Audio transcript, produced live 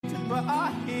but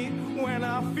I hate when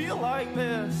I feel like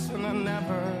this, and I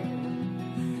never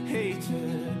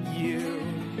hated you.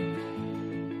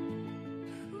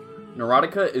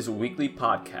 Neurotica is a weekly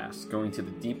podcast going to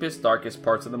the deepest, darkest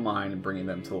parts of the mind and bringing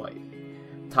them to light.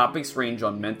 Topics range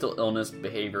on mental illness,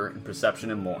 behavior, and perception,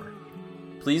 and more.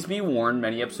 Please be warned,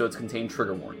 many episodes contain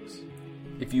trigger warnings.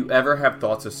 If you ever have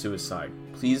thoughts of suicide,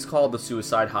 please call the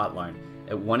suicide hotline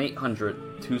at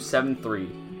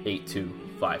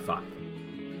 1-800-273-8255.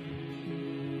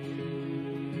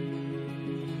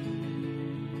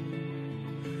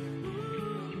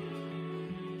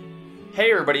 Hey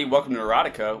everybody, welcome to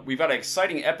Neurotica. We've got an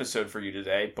exciting episode for you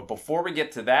today, but before we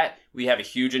get to that, we have a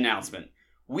huge announcement.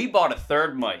 We bought a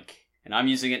third mic, and I'm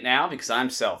using it now because I'm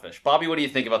selfish. Bobby, what do you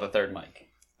think about the third mic?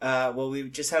 Well, we've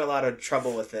just had a lot of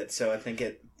trouble with it, so I think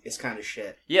it's kind of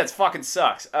shit. Yeah, it fucking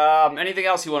sucks. Anything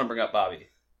else you want to bring up, Bobby?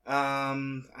 I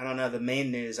don't know. The main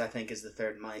news, I think, is the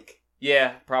third mic.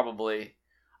 Yeah, probably.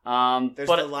 There's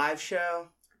the live show.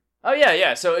 Oh,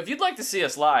 yeah. So if you'd like to see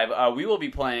us live, we will be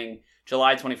playing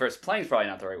July 21st. Playing is probably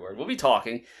not the right word. We'll be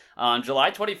talking on July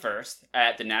 21st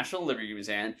at the National Liberty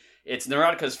Museum. It's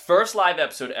Neurotica's first live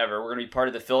episode ever. We're going to be part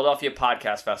of the Philadelphia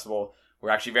Podcast Festival.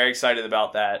 We're actually very excited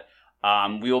about that.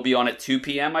 We will be on at 2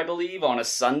 p.m., I believe, on a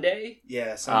Sunday.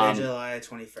 Yeah, Sunday, July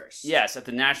 21st. Yes, at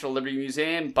the National Liberty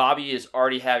Museum. Bobby is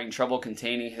already having trouble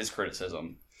containing his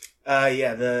criticism.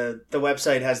 Yeah, the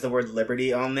website has the word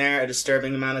liberty on there a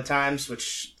disturbing amount of times,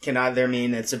 which can either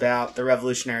mean it's about the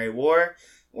Revolutionary War,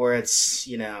 or it's,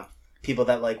 people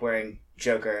that like wearing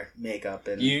Joker makeup.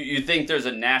 And You think there's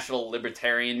a National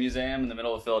Libertarian Museum in the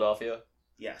middle of Philadelphia?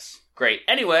 Yes. Great.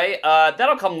 Anyway,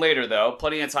 that'll come later, though.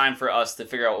 Plenty of time for us to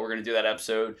figure out what we're going to do that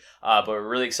episode. But we're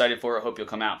really excited for it. Hope you'll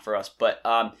come out for us. But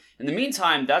in the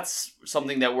meantime, that's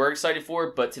something that we're excited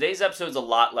for. But today's episode is a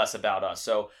lot less about us.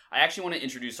 So I actually want to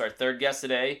introduce our third guest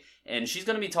today. And she's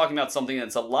going to be talking about something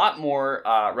that's a lot more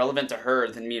relevant to her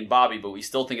than me and Bobby. But we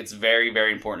still think it's very,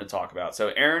 very important to talk about. So,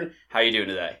 Erin, how are you doing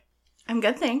today? I'm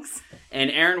good, thanks. And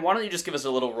Erin, why don't you just give us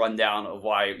a little rundown of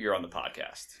why you're on the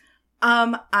podcast?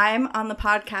 I'm on the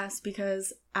podcast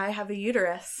because I have a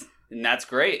uterus. And that's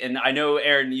great. And I know,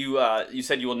 Erin, you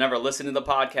said you will never listen to the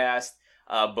podcast,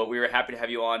 but we were happy to have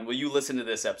you on. Will you listen to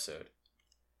this episode?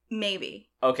 Maybe.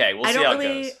 Okay, we'll see how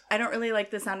it goes. I don't really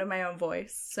like the sound of my own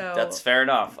voice, so... That's fair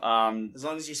enough. As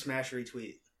long as you smash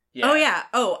retweet. Yeah. Oh, yeah.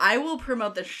 Oh, I will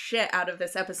promote the shit out of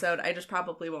this episode. I just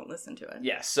probably won't listen to it.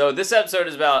 Yeah, so this episode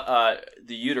is about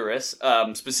the uterus,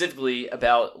 specifically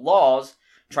about laws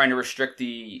trying to restrict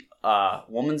the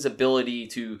woman's ability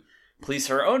to police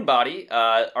her own body.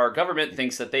 Our government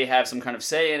thinks that they have some kind of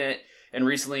say in it, and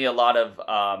recently a lot of,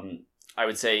 I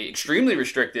would say, extremely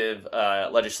restrictive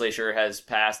legislature has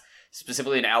passed,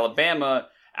 specifically in Alabama,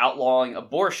 outlawing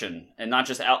abortion, and not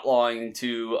just outlawing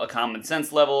to a common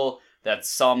sense level that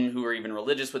some who are even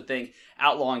religious would think,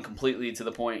 outlawing completely to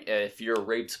the point if you're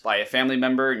raped by a family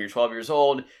member and you're 12 years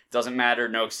old, doesn't matter,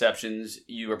 no exceptions,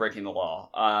 you are breaking the law.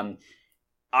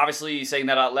 Obviously, saying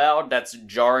that out loud, that's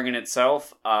jarring in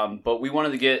itself, but we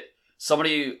wanted to get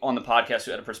somebody on the podcast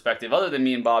who had a perspective other than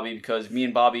me and Bobby, because me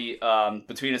and Bobby,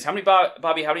 between us, how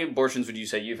many abortions would you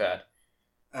say you've had?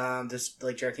 Does,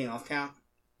 jerking off count?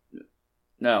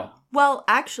 No. Well,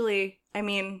 actually, I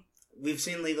mean... We've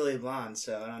seen Legally Blonde,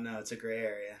 so I don't know, it's a gray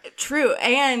area. True,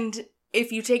 and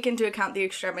if you take into account the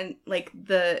extreme,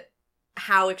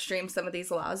 how extreme some of these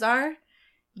laws are...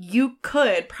 You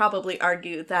could probably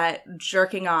argue that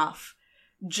jerking off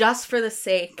just for the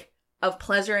sake of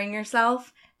pleasuring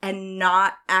yourself and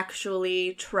not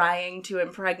actually trying to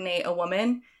impregnate a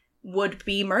woman would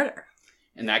be murder.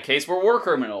 In that case, we're war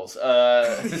criminals.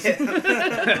 But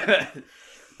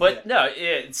no,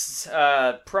 it's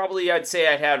probably, I'd say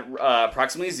I had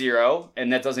approximately 0,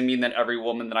 and that doesn't mean that every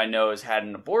woman that I know has had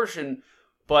an abortion,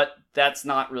 but that's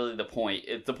not really the point.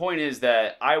 The point is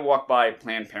that I walk by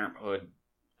Planned Parenthood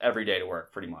every day to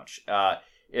work, pretty much.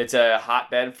 It's a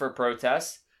hotbed for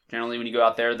protests. Generally, when you go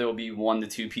out there, there will be 1 to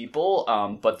 2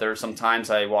 people. But there are some times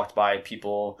I walked by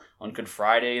people on Good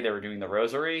Friday. They were doing the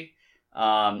rosary.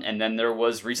 And then there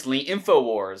was recently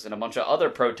InfoWars, and a bunch of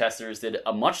other protesters did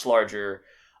a much larger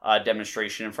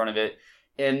demonstration in front of it.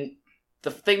 And the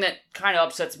thing that kind of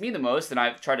upsets me the most, and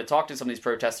I've tried to talk to some of these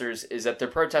protesters, is that they're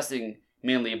protesting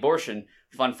mainly abortion.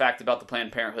 Fun fact about the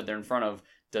Planned Parenthood they're in front of,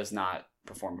 does not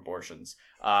perform abortions.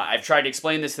 I've tried to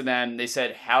explain this to them. They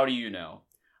said, how do you know?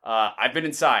 I've been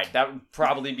inside. That would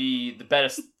probably be the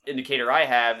best indicator I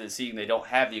have, is seeing they don't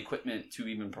have the equipment to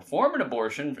even perform an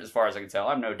abortion, as far as I can tell.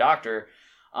 I'm no doctor.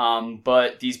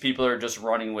 But these people are just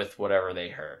running with whatever they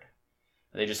heard.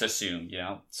 They just assume,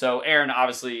 So, Erin,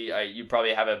 obviously, you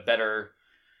probably have a better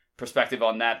perspective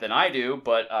on that than I do,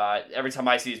 but every time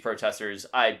I see these protesters,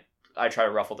 I try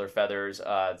to ruffle their feathers,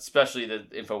 especially the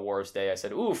InfoWars day. I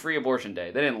said, ooh, free abortion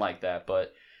day. They didn't like that,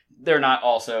 but they're not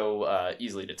also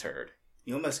easily deterred.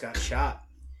 You almost got shot.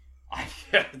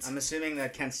 Yeah, I'm assuming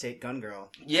that Kent State gun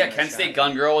girl. Yeah, Kent State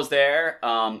gun girl was there.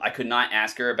 I could not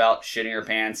ask her about shitting her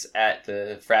pants at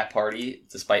the frat party,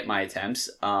 despite my attempts.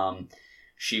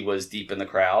 She was deep in the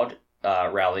crowd,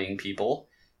 rallying people.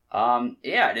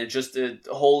 Yeah, it's just a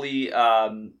wholly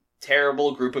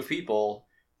terrible group of people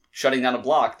shutting down a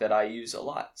block that I use a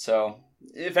lot. So,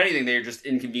 if anything, they're just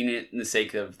inconvenient in the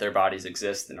sake of their bodies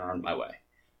exist and are on my way.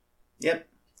 Yep.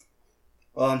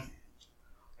 Well,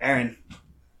 Aaron,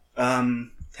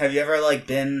 have you ever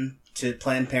been to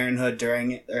Planned Parenthood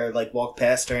during, or walked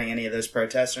past during any of those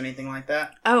protests or anything like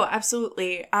that? Oh,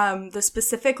 absolutely. The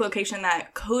specific location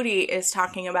that Cody is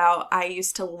talking about, I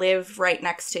used to live right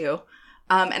next to.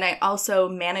 And I also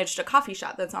managed a coffee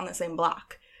shop that's on the same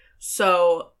block.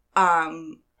 So,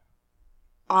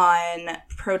 on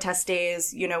protest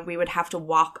days, we would have to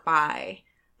walk by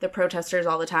the protesters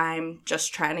all the time,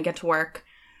 just trying to get to work.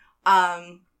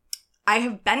 I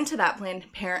have been to that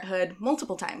Planned Parenthood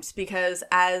multiple times because,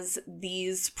 as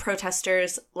these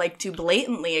protesters like to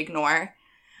blatantly ignore,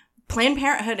 Planned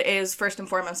Parenthood is first and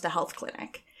foremost a health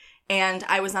clinic. And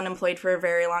I was unemployed for a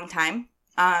very long time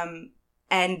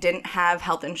and didn't have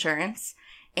health insurance.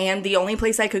 And the only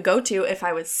place I could go to if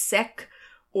I was sick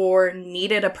or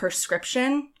needed a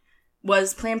prescription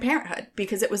was Planned Parenthood,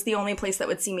 because it was the only place that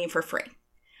would see me for free.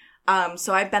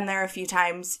 So I've been there a few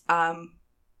times,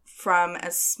 from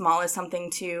as small as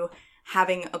something to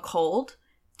having a cold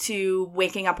to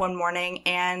waking up one morning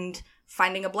and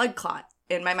finding a blood clot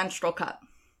in my menstrual cup.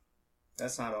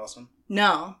 That's not awesome.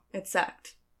 No, it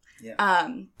sucked. Yeah.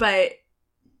 But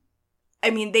I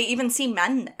mean, they even see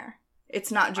men there.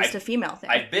 It's not just a female thing.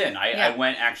 I've been. I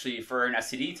went actually for an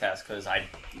STD test because I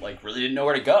really didn't know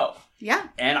where to go. Yeah.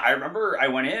 And I remember I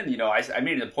went in, I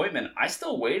made an appointment. I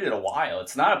still waited a while.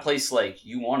 It's not a place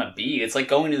you want to be. It's like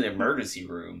going to the emergency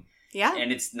room. Yeah.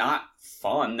 And it's not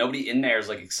fun. Nobody in there is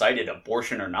excited,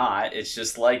 abortion or not. It's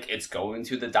just it's going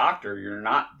to the doctor. You're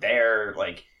not there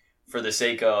for the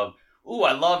sake of, ooh,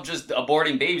 I love just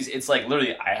aborting babies. It's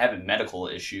literally, I have a medical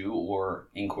issue or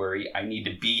inquiry. I need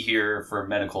to be here for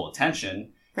medical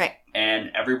attention. Right.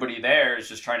 And everybody there is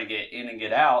just trying to get in and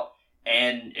get out.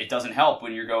 And it doesn't help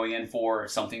when you're going in for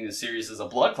something as serious as a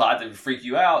blood clot that would freak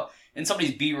you out. And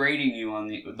somebody's berating you on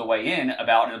the way in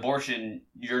about an abortion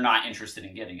you're not interested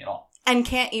in getting at all. And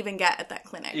can't even get at that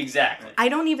clinic. Exactly. I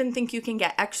don't even think you can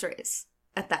get x-rays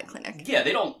at that clinic. Yeah,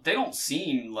 they don't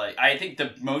seem I think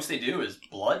the most they do is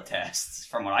blood tests,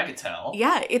 from what I could tell.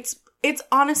 Yeah, it's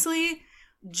honestly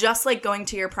just like going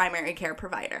to your primary care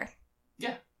provider.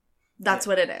 Yeah. That's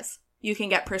what it is. You can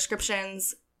get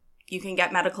prescriptions, you can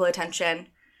get medical attention.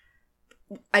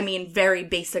 I mean, very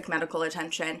basic medical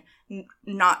attention,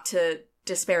 not to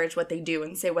disparage what they do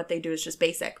and say what they do is just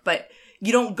basic, but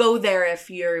you don't go there if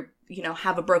you're,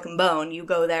 have a broken bone. You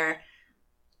go there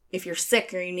if you're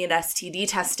sick or you need STD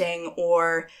testing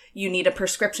or you need a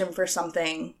prescription for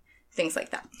something, things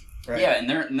like that. Right. Yeah, and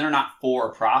they're not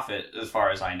for profit as far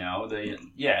as I know. They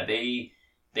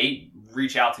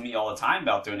reach out to me all the time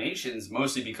about donations,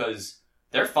 mostly because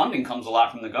their funding comes a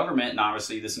lot from the government, and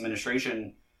obviously this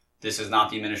is not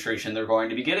the administration they're going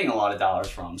to be getting a lot of dollars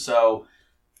from. So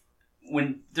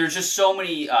when there's just so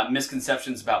many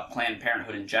misconceptions about Planned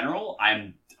Parenthood in general,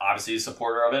 I'm obviously a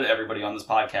supporter of it. Everybody on this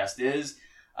podcast is.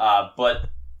 But,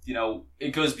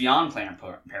 it goes beyond Planned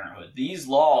Parenthood. These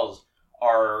laws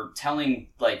are telling,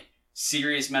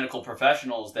 serious medical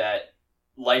professionals that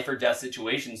life or death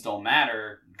situations don't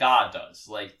matter. God does.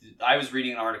 I was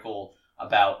reading an article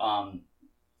about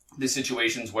the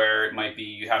situations where it might be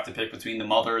you have to pick between the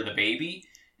mother or the baby.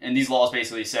 And these laws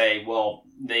basically say, well,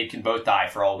 they can both die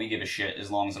for all we give a shit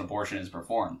as long as an abortion is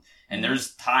performed. And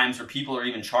there's times where people are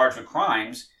even charged with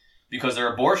crimes because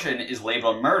their abortion is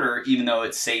labeled murder, even though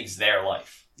it saves their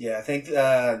life. Yeah, I think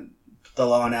the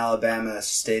law in Alabama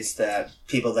states that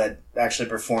people that actually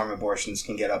perform abortions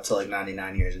can get up to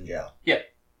 99 years in jail. Yeah.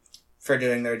 For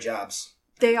doing their jobs.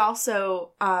 They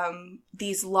also,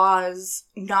 these laws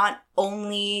not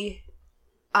only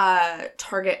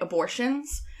target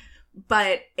abortions,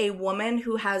 but a woman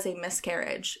who has a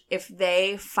miscarriage, if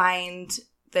they find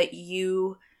that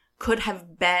you could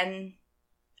have been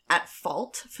at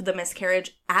fault for the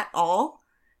miscarriage at all,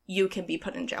 you can be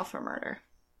put in jail for murder.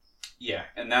 Yeah,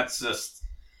 and that's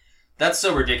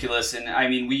so ridiculous. And I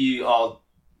mean, we all,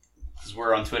 because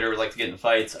we're on Twitter, we like to get in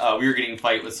fights. We were getting in a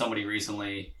fight with somebody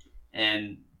recently,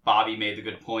 and Bobby made the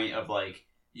good point of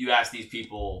you ask these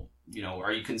people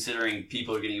are you considering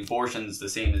people who are getting abortions the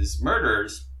same as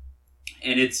murderers?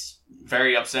 And it's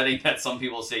very upsetting that some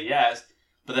people say yes,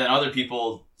 but then other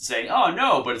people say, oh,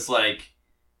 no, but it's like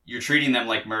you're treating them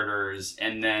like murderers,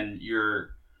 and then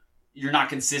you're not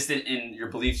consistent in your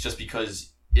beliefs just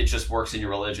because it just works in your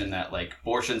religion that, like,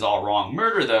 abortion's all wrong.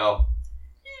 Murder, though,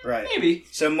 right? Maybe.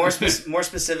 So more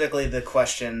specifically, the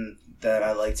question that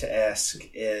I like to ask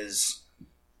is,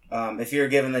 if you're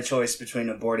given the choice between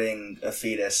aborting a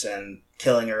fetus and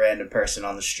killing a random person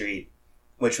on the street,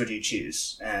 which would you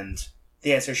choose? And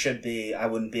the answer should be, I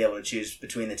wouldn't be able to choose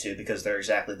between the two because they're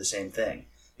exactly the same thing.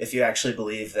 If you actually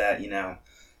believe that,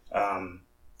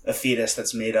 a fetus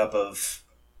that's made up of,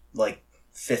 like,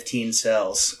 15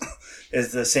 cells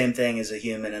is the same thing as a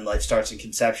human, and life starts in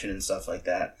conception and stuff like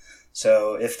that.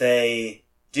 So if they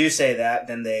do say that,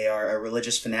 then they are a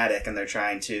religious fanatic and they're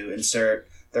trying to insert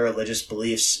their religious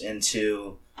beliefs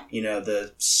into,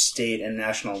 the state and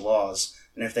national laws.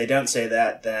 And if they don't say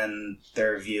that, then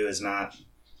their view is not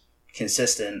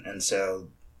consistent, and so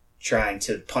trying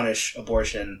to punish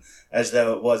abortion as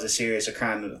though it was a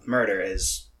crime of murder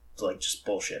is, like, just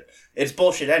bullshit. It's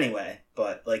bullshit anyway,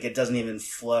 but, like, it doesn't even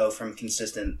flow from a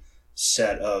consistent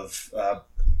set of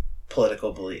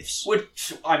political beliefs.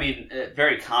 Which, I mean, a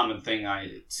very common thing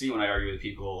I see when I argue with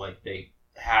people, like, they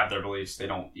have their beliefs, they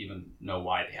don't even know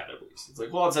why they have their beliefs. It's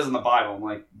like, well, it says in the Bible. I'm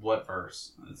like, what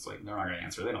verse? And it's like, they're not going to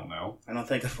answer, they don't know. I don't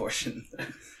think the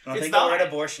It's word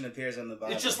abortion appears in the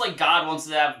Bible. It's just like God wants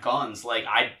to have guns. Like,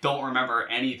 I don't remember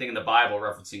anything in the Bible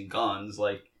referencing guns.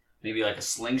 Like, maybe like a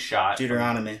slingshot.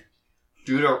 Deuteronomy.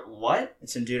 What?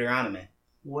 It's in Deuteronomy.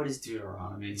 What is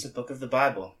Deuteronomy? It's a book of the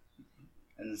Bible.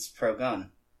 And it's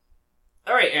pro-gun.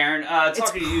 All right, Aaron,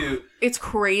 talking to you. It's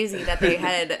crazy that they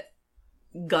had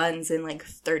guns in, like,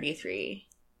 33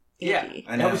 AD. Yeah,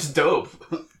 I know. that was dope.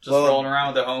 Just rolling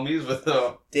around with the homies with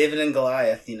the... David and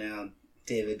Goliath,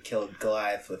 David killed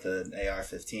Goliath with an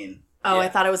AR-15. Oh, Yeah. I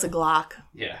thought it was a Glock.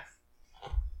 Yeah.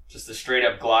 Just a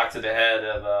straight-up Glock to the head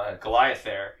of Goliath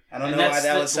there. I don't know why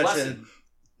that was such an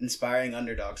inspiring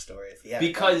underdog story.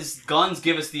 Because guns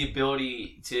give us the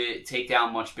ability to take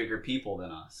down much bigger people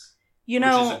than us. Which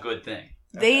is a good thing.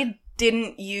 They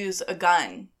didn't use a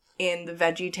gun in the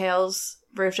VeggieTales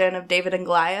version of David and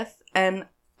Goliath, and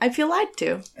I feel lied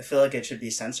to. I feel like it should be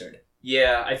censored.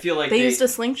 Yeah, I feel like They used a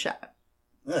slingshot.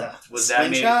 Ugh. Was that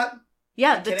slingshot?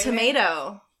 Yeah, the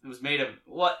tomato. It was made of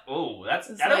what? Oh, that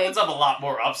It's opens up a lot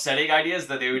more upsetting ideas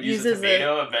that they would use a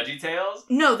tomato of VeggieTales.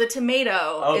 No, the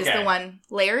tomato is Okay. the one.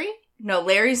 Larry? No,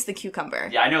 Larry's the cucumber.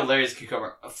 Yeah, I know Larry's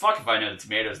cucumber. Fuck if I know the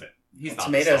tomato's that. He's not.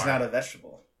 Tomato's not a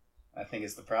vegetable. I think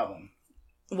is the problem.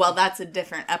 Well, that's a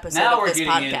different episode Now of we're this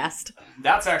getting podcast.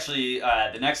 That's actually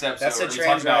the next episode. That's a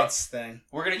trans rights thing.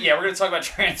 We're gonna talk about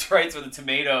trans rights with a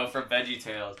tomato from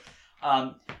VeggieTales.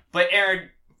 But Aaron,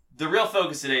 the real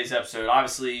focus of today's episode,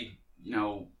 obviously,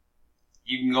 you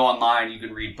can go online, you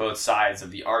can read both sides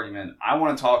of the argument. I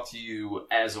want to talk to you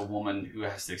as a woman who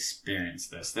has to experience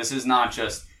this. This is not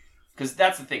just because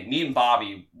that's the thing. Me and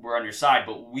Bobby were on your side,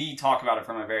 but we talk about it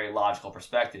from a very logical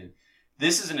perspective.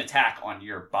 This is an attack on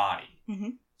your body. Mm-hmm.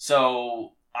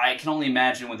 So I can only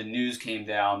imagine when the news came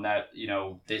down that,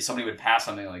 somebody would pass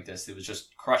something like this. It was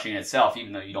just crushing itself,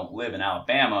 even though you don't live in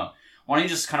Alabama. Why don't you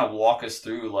just kind of walk us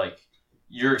through, like,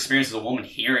 your experience as a woman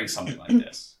hearing something like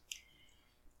this?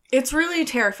 It's really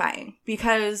terrifying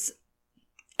because,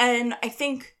 and I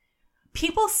think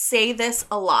people say this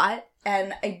a lot,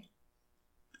 and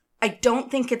I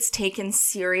don't think it's taken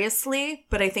seriously,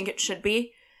 but I think it should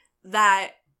be,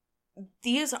 that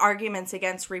these arguments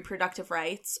against reproductive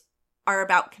rights are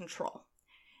about control.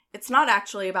 It's not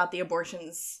actually about the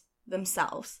abortions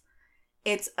themselves.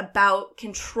 It's about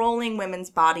controlling women's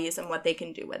bodies and what they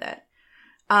can do with it.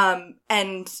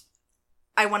 And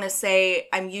I want to say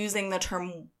I'm using the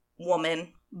term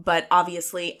woman, but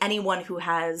obviously anyone who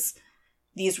has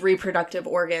these reproductive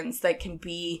organs that can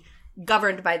be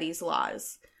governed by these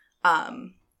laws,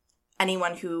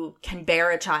 anyone who can bear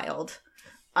a child,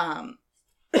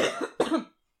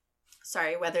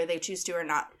 sorry, whether they choose to or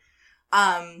not.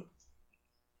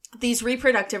 These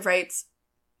reproductive rights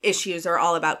issues are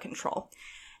all about control.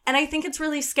 And I think it's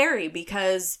really scary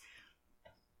because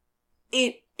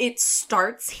it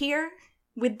starts here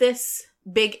with this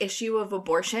big issue of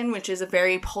abortion, which is a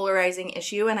very polarizing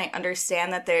issue, and I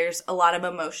understand that there's a lot of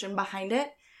emotion behind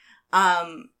it.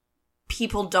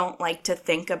 People don't like to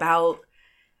think about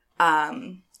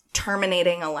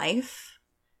terminating a life,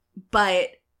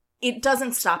 but it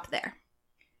doesn't stop there.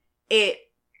 It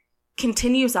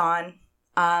continues on.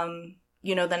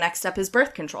 The next step is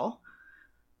birth control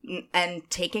and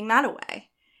taking that away.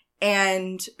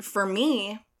 And for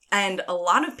me, and a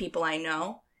lot of people I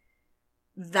know,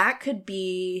 that could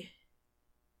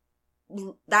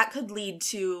lead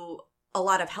to a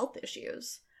lot of health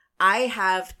issues. I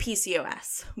have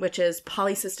PCOS, which is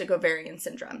polycystic ovarian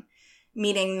syndrome,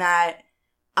 meaning that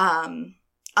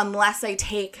unless I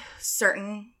take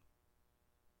certain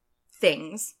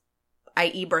things,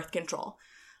 i.e. birth control,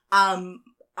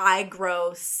 I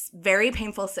grow very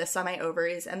painful cysts on my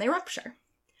ovaries and they rupture.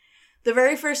 The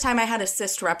very first time I had a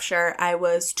cyst rupture, I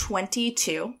was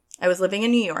 22. I was living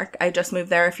in New York. I just moved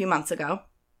there a few months ago.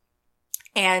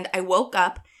 And I woke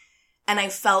up and I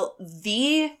felt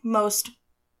the most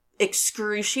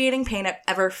excruciating pain I've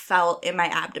ever felt in my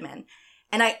abdomen.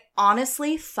 And I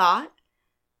honestly thought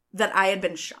that I had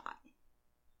been shot.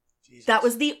 Jesus. That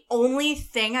was the only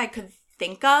thing I could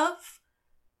think of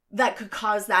that could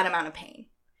cause that amount of pain.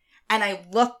 And I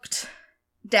looked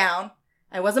down.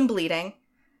 I wasn't bleeding.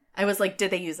 I was like,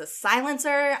 did they use a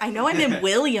silencer? I know I'm in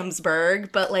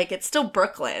Williamsburg, but like it's still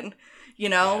Brooklyn. You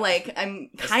know, like I'm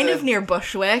kind of near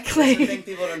Bushwick. Like, the thing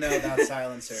people don't know about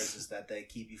silencers is that they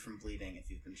keep you from bleeding if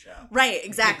you've been shot. Right,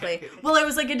 exactly. Well, I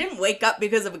was like, I didn't wake up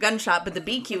because of a gunshot, but the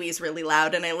BQE is really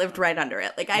loud and I lived right under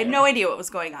it. Like I had no idea what was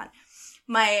going on.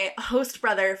 My host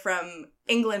brother from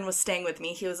England was staying with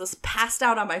me. He was just passed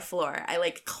out on my floor. I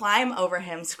like climb over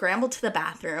him, scramble to the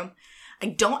bathroom. I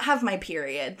don't have my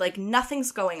period. Like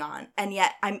nothing's going on. And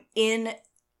yet I'm in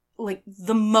like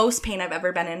the most pain I've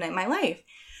ever been in my life.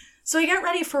 So I get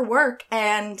ready for work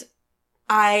and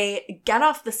I get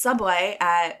off the subway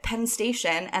at Penn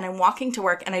Station and I'm walking to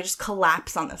work and I just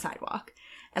collapse on the sidewalk.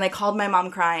 And I called my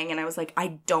mom crying and I was like,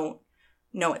 I don't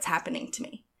know what's happening to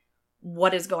me.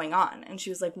 What is going on? And she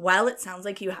was like, well, it sounds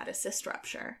like you had a cyst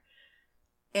rupture.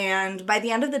 And by the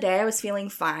end of the day, I was feeling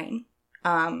fine.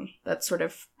 That's sort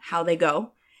of how they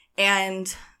go.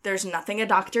 And there's nothing a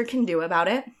doctor can do about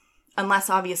it, unless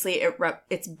obviously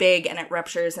it's big and it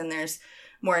ruptures and there's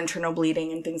more internal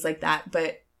bleeding and things like that.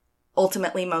 But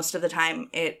ultimately, most of the time,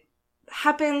 it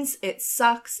happens, it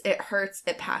sucks, it hurts,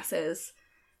 it passes,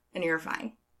 and you're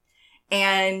fine.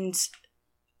 And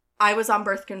I was on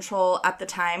birth control at the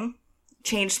time,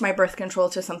 changed my birth control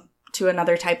to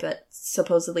another type that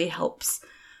supposedly helps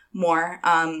more.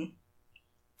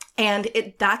 And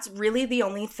that's really the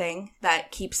only thing that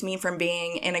keeps me from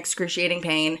being in excruciating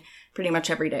pain pretty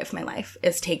much every day of my life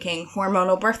is taking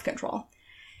hormonal birth control.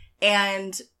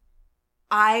 And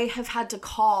I have had to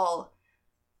call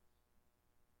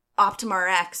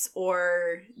OptumRx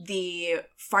or the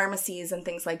pharmacies and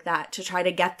things like that to try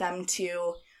to get them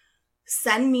to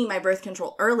send me my birth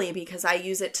control early because I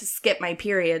use it to skip my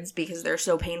periods because they're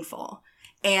so painful.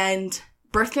 And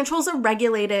birth control is a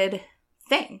regulated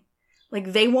thing.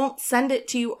 Like, they won't send it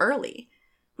to you early,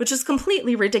 which is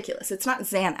completely ridiculous. It's not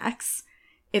Xanax.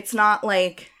 It's not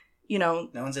like, you know...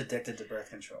 No one's addicted to birth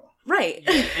control. Right.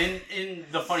 Yeah, and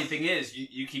the funny thing is,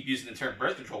 you keep using the term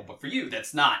birth control, but for you,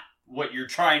 that's not what you're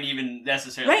trying to even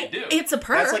necessarily do. It's a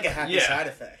perk. That's like a happy side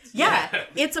effect. Yeah,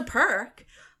 it's a perk.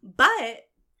 But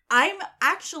I'm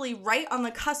actually right on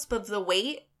the cusp of the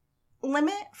weight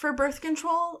limit for birth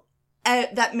control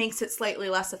that makes it slightly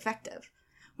less effective,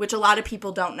 which a lot of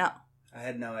people don't know. I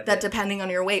had no idea. That depending on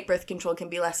your weight, birth control can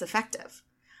be less effective.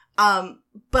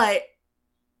 But,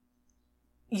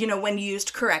 you know, when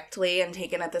used correctly and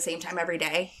taken at the same time every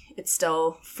day, it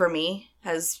still, for me,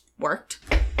 has worked.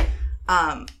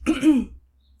 And,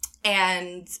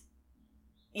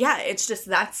 yeah, it's just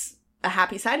that's a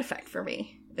happy side effect for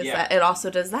me, is that it also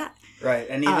does that. Right,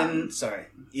 and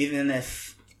even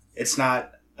if it's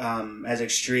not as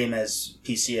extreme as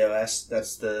PCOS,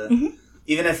 that's the... Mm-hmm.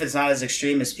 Even if it's not as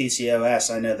extreme as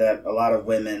PCOS, I know that a lot of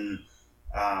women,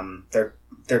 their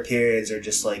periods are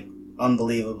just, like,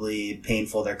 unbelievably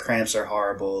painful. Their cramps are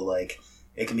horrible. Like,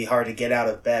 it can be hard to get out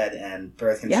of bed, and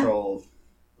birth control,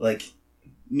 like,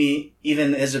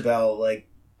 even Isabel, like,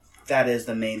 that is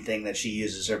the main thing that she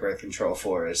uses her birth control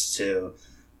for, is to,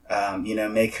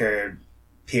 make her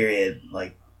period,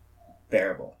 like,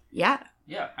 bearable. Yeah.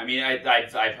 Yeah, I mean,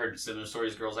 I've heard similar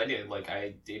stories, girls I did. Like,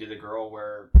 I dated a girl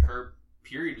where her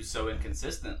period was so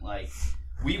inconsistent. Like,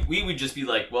 we would just be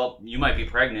like, well, you might be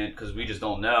pregnant because we just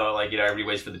don't know. Like, everybody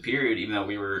waits for the period, even though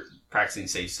we were practicing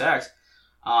safe sex.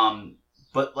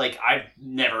 But, like, I've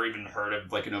never even heard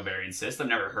of, like, an ovarian cyst. I've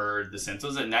never heard the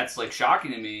symptoms, and that's, like,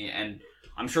 shocking to me. And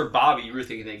I'm sure, Bobby, you were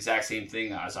thinking the exact same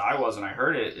thing as I was when I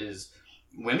heard it, is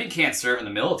women can't serve in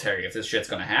the military if this shit's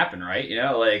going to happen, right? You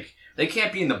know, like, they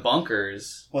can't be in the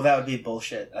bunkers. Well, that would be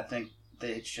bullshit. I think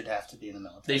they should have to be in the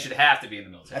military. They should have to be in the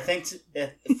military. I think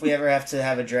if we ever have to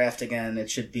have a draft again,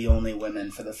 it should be only women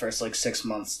for the first, 6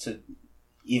 months to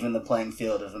even the playing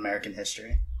field of American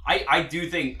history. I do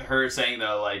think her saying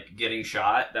though, like getting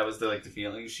shot, that was the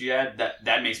feeling she had.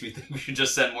 That makes me think we should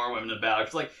just send more women to battle.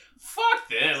 She's like, fuck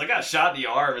this! I got shot in the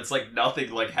arm. It's like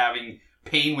nothing like having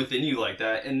pain within you like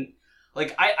that. And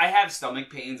like I have stomach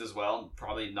pains as well.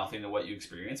 Probably nothing to what you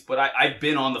experience. But I've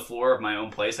been on the floor of my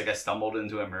own place. Like I stumbled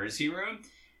into an emergency room,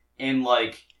 and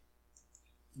like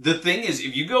the thing is,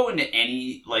 if you go into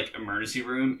any like emergency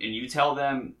room and you tell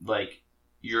them like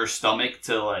your stomach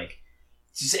to like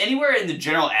just anywhere in the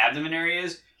general abdomen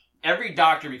areas, every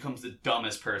doctor becomes the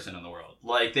dumbest person in the world.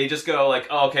 Like, they just go like,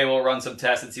 oh, okay, we'll run some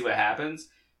tests and see what happens.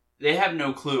 They have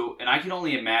no clue. And I can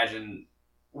only imagine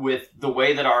with the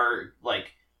way that our,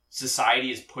 like,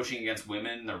 society is pushing against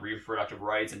women, their reproductive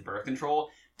rights and birth control,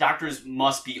 doctors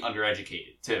must be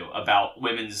undereducated, too, about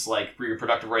women's, like,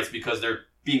 reproductive rights because they're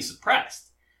being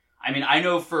suppressed. I mean, I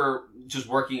know for just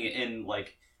working in,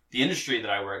 like, the industry that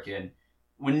I work in,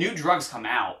 when new drugs come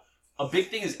out, a big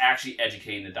thing is actually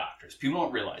educating the doctors. People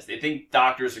don't realize. They think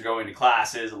doctors are going to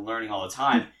classes and learning all the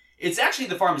time. It's actually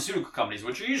the pharmaceutical companies,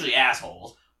 which are usually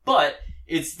assholes, but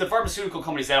it's the pharmaceutical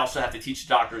companies that also have to teach the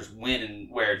doctors when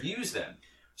and where to use them.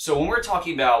 So when we're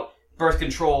talking about birth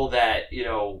control that, you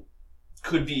know,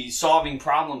 could be solving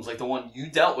problems like the one you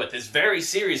dealt with is very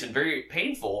serious and very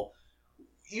painful,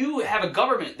 you have a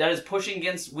government that is pushing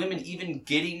against women even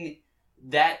getting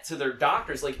that to their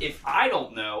doctors. Like, if I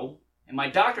don't know, and my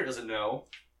doctor doesn't know,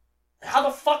 how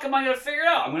the fuck am I going to figure it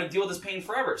out? I'm going to deal with this pain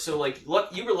forever. So, like,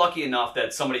 you were lucky enough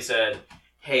that somebody said,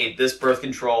 hey, this birth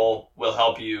control will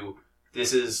help you.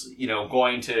 This is, you know,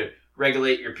 going to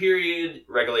regulate your period,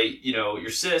 regulate, you know,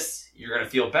 your cysts. You're going to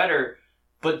feel better.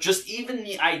 But just even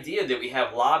the idea that we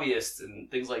have lobbyists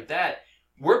and things like that,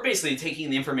 we're basically taking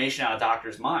the information out of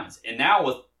doctors' minds. And now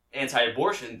with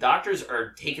anti-abortion, doctors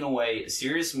are taking away a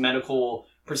serious medical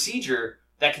procedure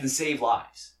that can save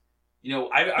lives. You know,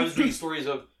 I was reading stories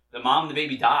of the mom and the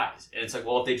baby dies. And it's like,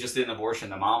 well, if they just did an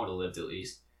abortion, the mom would have lived at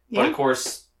least. Yeah. But of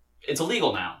course, it's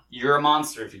illegal now. You're a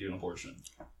monster if you do an abortion.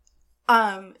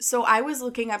 So I was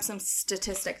looking up some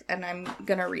statistics, and I'm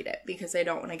going to read it because I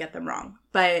don't want to get them wrong.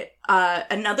 But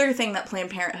another thing that Planned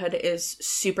Parenthood is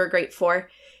super great for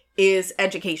is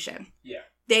education. Yeah.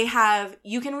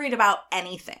 You can read about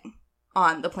anything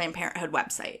on the Planned Parenthood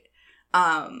website.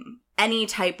 Any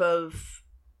type of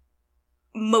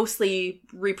mostly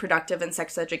reproductive and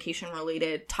sex education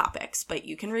related topics, but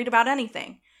you can read about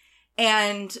anything.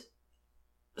 And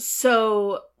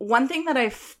so one thing that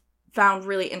I found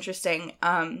really interesting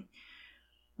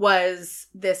was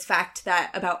this fact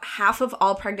that about half of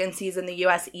all pregnancies in the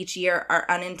U.S. each year are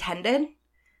unintended,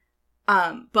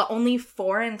 but only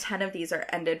 4 in 10 of these are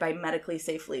ended by medically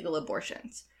safe legal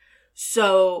abortions.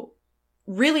 So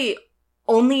really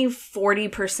only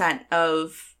 40%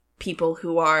 of people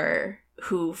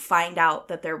who find out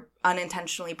that they're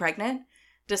unintentionally pregnant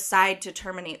decide to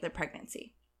terminate their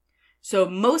pregnancy. So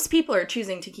most people are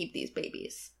choosing to keep these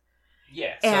babies.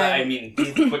 Yeah. So, I mean,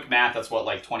 quick math, that's what,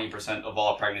 like 20% of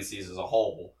all pregnancies as a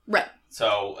whole. Right.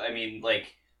 So, I mean,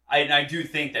 like, I do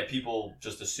think that people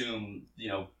just assume, you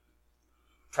know,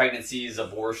 pregnancies,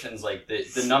 abortions, like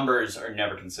the numbers are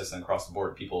never consistent across the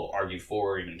board. People argue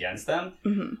for or even against them.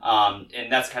 Mm-hmm.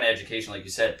 And that's kind of education, like you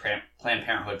said, Planned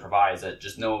Parenthood provides that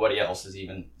just nobody else is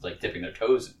even like dipping their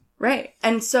toes in. Right.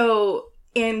 And so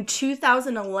in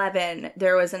 2011,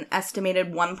 there was an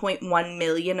estimated 1.1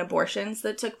 million abortions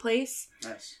that took place.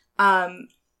 Nice.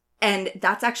 And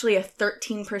that's actually a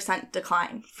 13%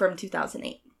 decline from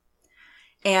 2008.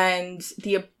 And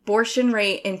the abortion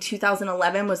rate in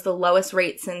 2011 was the lowest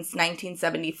rate since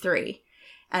 1973.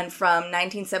 And from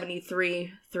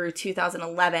 1973 through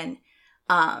 2011,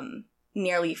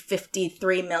 nearly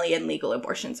 53 million legal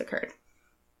abortions occurred.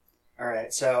 All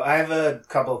right, so I have a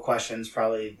couple of questions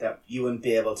probably that you wouldn't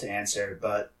be able to answer,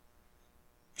 but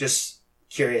just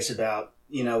curious about,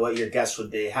 you know, what your guess would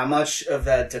be. How much of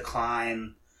that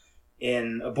decline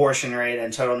in abortion rate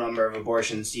and total number of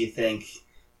abortions do you think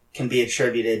can be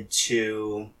attributed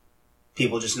to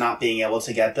people just not being able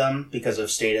to get them because of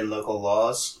state and local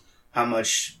laws? How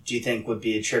much do you think would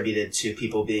be attributed to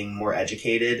people being more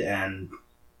educated and,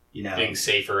 you know, being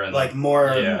safer and like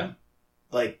more,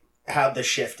 like how the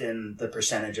shift in the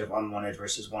percentage of unwanted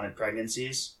versus wanted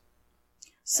pregnancies?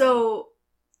 So,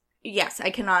 yes,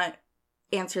 I cannot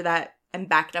answer that and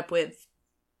back it up with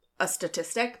a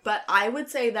statistic, but I would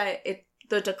say that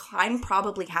the decline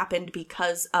probably happened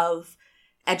because of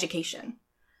education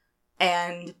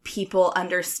and people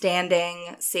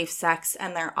understanding safe sex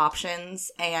and their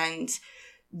options, and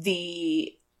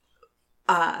the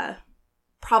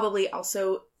probably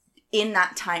also in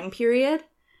that time period,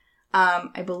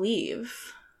 I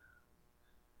believe,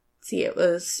 it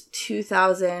was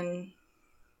 2000,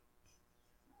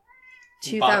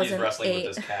 Bobby's wrestling 2008.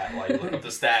 with this cat while you look up the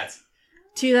stats.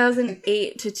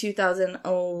 2008 to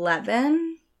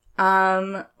 2011.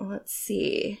 Let's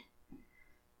see.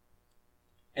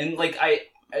 And like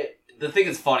the thing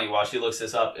that's funny while she looks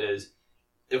this up is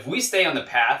if we stay on the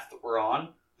path we're on,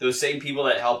 those same people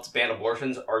that helped ban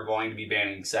abortions are going to be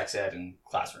banning sex ed in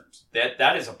classrooms.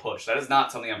 That is a push. That is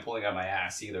not something I'm pulling out my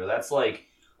ass either. That's like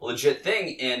a legit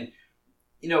thing. And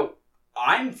you know,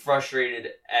 I'm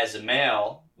frustrated as a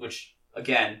male, which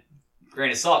again,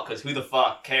 grain of salt, because who the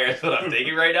fuck cares what I'm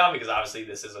thinking right now? Because obviously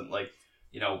this isn't like,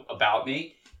 you know, about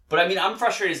me. But I mean, I'm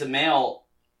frustrated as a male,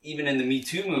 even in the Me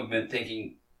Too movement,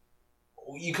 thinking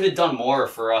you could have done more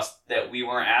for us that we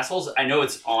weren't assholes. I know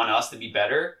it's on us to be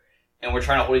better, and we're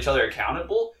trying to hold each other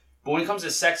accountable. But when it comes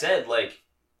to sex ed, like,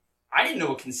 I didn't know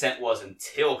what consent was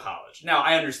until college. Now,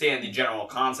 I understand the general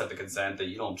concept of consent, that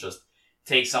you don't just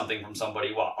take something from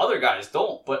somebody while other guys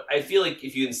don't. But I feel like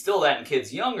if you instill that in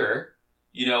kids younger,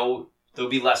 you know, there'll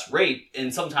be less rape.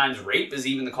 And sometimes rape is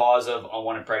even the cause of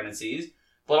unwanted pregnancies.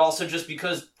 But also just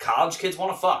because college kids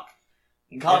want to fuck.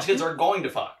 And college kids are going to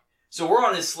fuck. So we're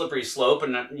on this slippery slope.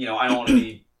 And, you know, I don't want to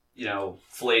be, you know,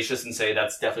 fallacious and say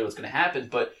that's definitely what's going to happen.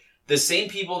 But the same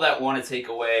people that want to take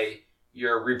away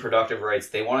your reproductive rights,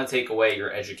 they want to take away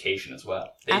your education as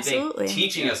well. They Absolutely. think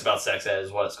teaching us about sex ed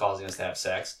is what's causing us to have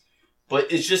sex. But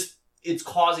it's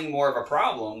causing more of a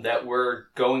problem that we're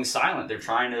going silent. They're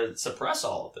trying to suppress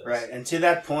all of this. Right, and to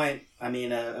that point, I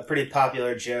mean, a pretty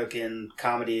popular joke in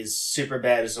comedies,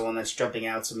 Superbad is the one that's jumping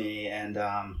out to me, and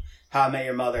How I Met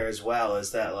Your Mother as well,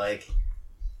 is that, like,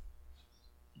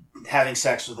 having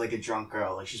sex with, like, a drunk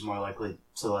girl, like, she's more likely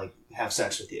to, like, have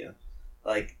sex with you.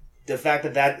 Like, the fact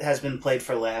that that has been played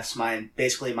for laughs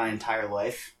basically my entire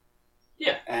life.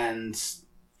 Yeah. And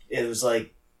it was,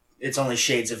 like, it's only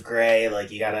shades of gray,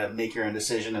 like, you gotta make your own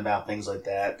decision about things like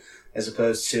that, as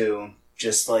opposed to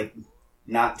just, like,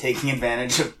 not taking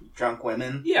advantage of drunk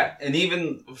women. Yeah, and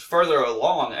even further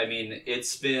along, I mean,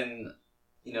 it's been,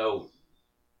 you know,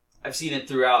 I've seen it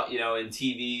throughout, you know, in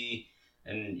TV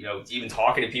and, you know, even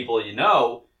talking to people, you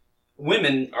know,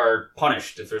 women are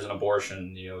punished if there's an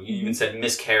abortion. You know, you even said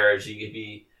miscarriage, you could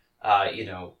be, you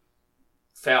know,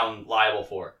 found liable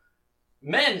for.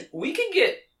 Men, we can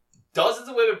get dozens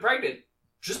of women pregnant.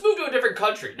 Just move to a different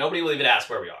country. Nobody will even ask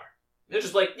where we are. They're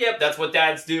just like, yep, that's what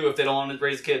dads do if they don't want to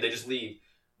raise a kid. They just leave.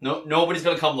 No, nobody's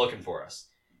going to come looking for us.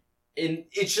 And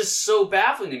it's just so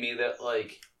baffling to me that,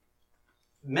 like,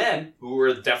 men who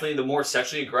are definitely the more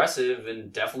sexually aggressive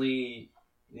and definitely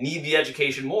need the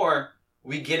education more,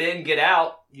 we get in, get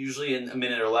out, usually in a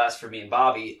minute or less for me and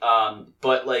Bobby.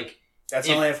 But, like... That's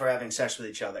only if we're having sex with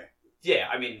each other. Yeah,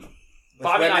 I mean... With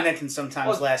Bobby women, it can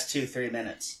sometimes last 2-3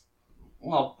 minutes.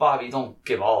 Well, Bobby, don't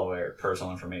give all of our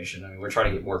personal information. I mean, we're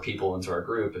trying to get more people into our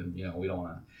group, and, you know, we don't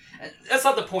want to... That's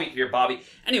not the point here, Bobby.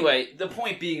 Anyway, the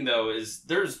point being, though, is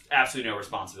there's absolutely no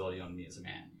responsibility on me as a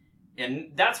man.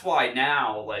 And that's why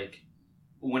now, like,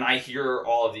 when I hear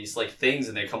all of these, like, things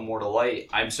and they come more to light,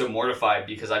 I'm so mortified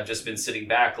because I've just been sitting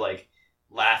back, like,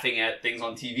 laughing at things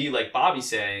on TV, like Bobby's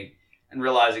saying, and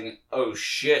realizing, oh,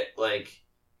 shit, like,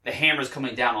 the hammer's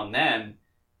coming down on them,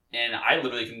 and I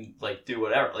literally can, like, do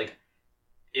whatever. Like,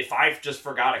 if I just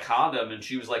forgot a condom and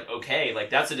she was like, okay, like,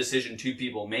 that's a decision two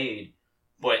people made.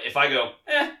 But if I go,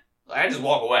 I just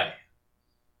walk away.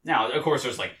 Now, of course,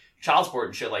 there's, like, child support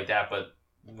and shit like that, but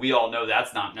we all know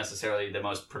that's not necessarily the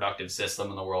most productive system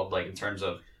in the world, like, in terms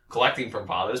of collecting from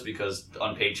fathers, because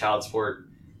unpaid child support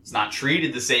is not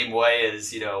treated the same way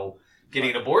as, you know,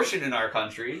 getting an abortion in our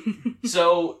country.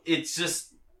 So it's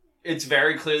just, it's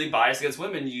very clearly biased against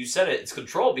women. You said it, it's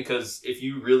control, because if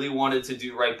you really wanted to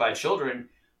do right by children,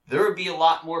 there would be a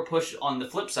lot more push on the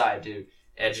flip side to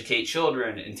educate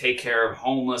children and take care of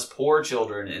homeless, poor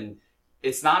children. And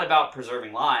it's not about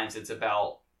preserving lives. It's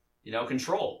about, you know,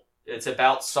 control. It's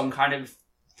about some kind of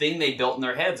thing they built in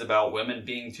their heads about women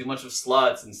being too much of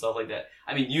sluts and stuff like that.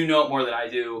 I mean, you know it more than I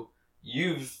do.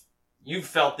 You've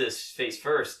felt this face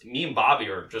first. Me and Bobby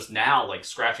are just now, like,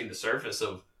 scratching the surface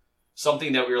of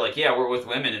something that we were like, yeah, we're with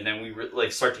women. And then we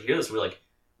like start to hear this. We're like,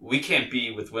 we can't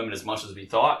be with women as much as we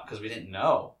thought because we didn't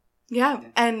know. Yeah.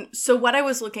 And so what I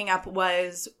was looking up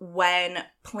was when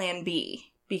Plan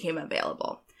B became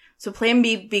available. So Plan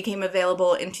B became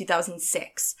available in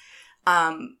 2006.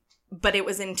 But it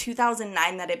was in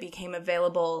 2009 that it became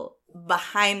available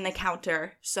behind the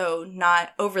counter. So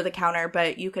not over the counter,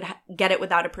 but you could get it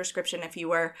without a prescription if you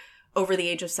were over the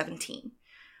age of 17.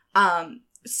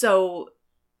 So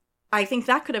I think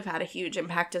that could have had a huge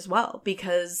impact as well,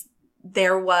 because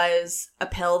there was a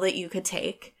pill that you could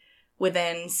take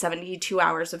within 72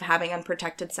 hours of having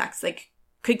unprotected sex that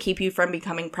could keep you from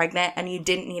becoming pregnant, and you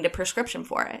didn't need a prescription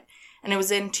for it. And it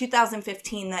was in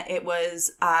 2015 that it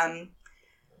was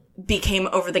became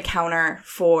over the counter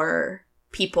for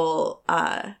people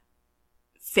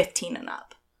 15 and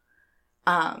up.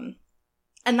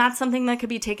 And that's something that could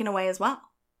be taken away as well.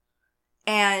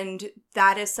 And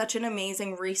that is such an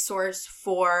amazing resource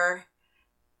for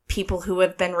people who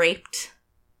have been raped,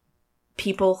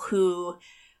 people who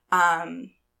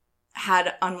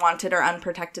had unwanted or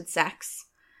unprotected sex.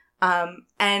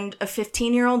 And a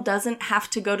 15-year-old doesn't have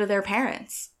to go to their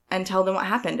parents and tell them what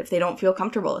happened if they don't feel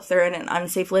comfortable, if they're in an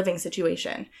unsafe living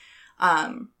situation,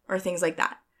 or things like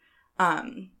that.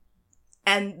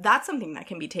 And that's something that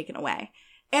can be taken away.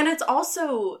 And it's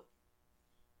also,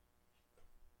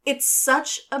 it's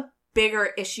such a bigger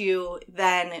issue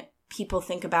than people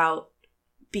think about,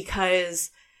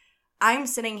 because I'm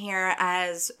sitting here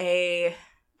as a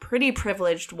pretty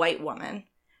privileged white woman.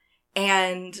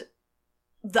 And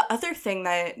the other thing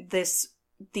that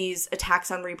these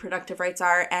attacks on reproductive rights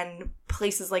are, and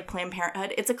places like Planned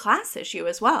Parenthood, it's a class issue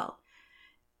as well.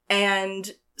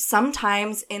 And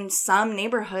sometimes in some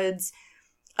neighborhoods,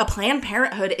 a Planned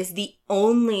Parenthood is the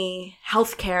only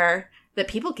healthcare that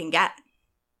people can get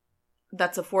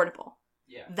that's affordable.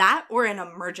 Yeah. That or an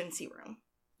emergency room.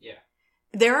 Yeah.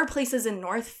 There are places in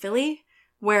North Philly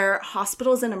where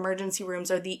hospitals and emergency rooms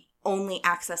are the only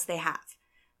access they have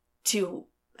to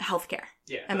healthcare.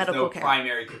 Yeah. And medical care.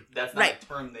 Primary. That's not Right. a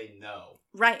term they know.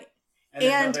 Right. And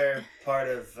another part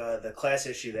of the class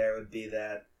issue there would be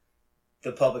that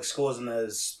the public schools in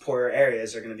those poorer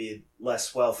areas are going to be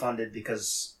less well funded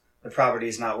because the property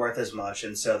is not worth as much,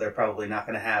 and so they're probably not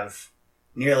going to have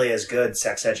nearly as good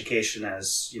sex education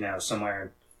as,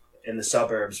 somewhere in the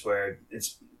suburbs where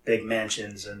it's big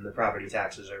mansions and the property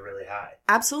taxes are really high.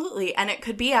 Absolutely. And it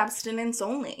could be abstinence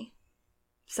only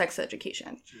sex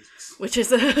education, Jesus. which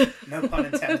is a No pun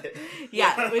intended.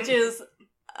 yeah, which is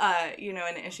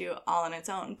an issue all on its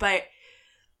own. But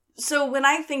so when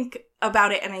I think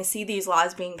about it and I see these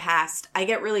laws being passed, I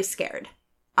get really scared.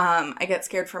 I get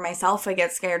scared for myself. I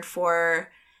get scared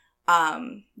for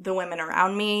the women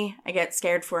around me. I get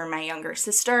scared for my younger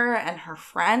sister and her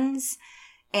friends.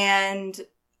 And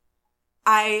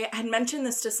I had mentioned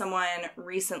this to someone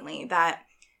recently, that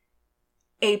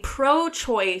a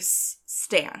pro-choice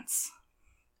stance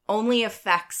only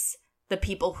affects the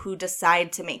people who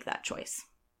decide to make that choice.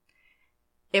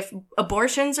 If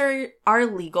abortions are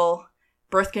legal,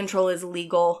 birth control is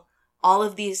legal, all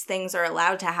of these things are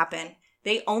allowed to happen,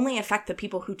 they only affect the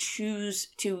people who choose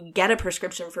to get a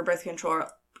prescription for birth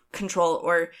control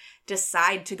or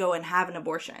decide to go and have an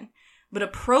abortion. But a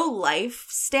pro-life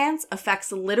stance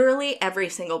affects literally every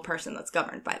single person that's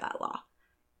governed by that law.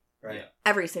 Right. Yeah.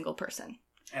 Every single person.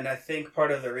 And I think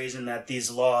part of the reason that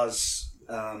these laws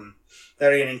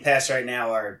that are getting passed right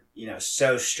now are,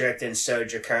 so strict and so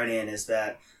draconian is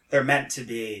that they're meant to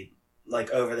be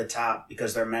over the top,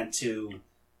 because they're meant to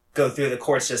go through the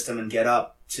court system and get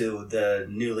up to the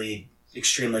newly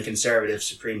extremely conservative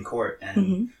Supreme Court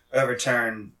and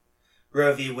overturn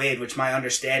Roe v. Wade, which my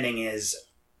understanding is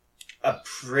a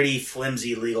pretty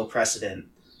flimsy legal precedent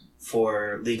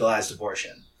for legalized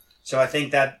abortion. So I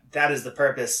think that is the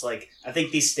purpose. I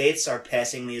think these states are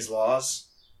passing these laws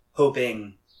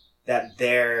hoping that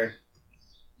the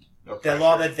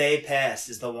law that they passed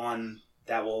is the one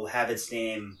that will have its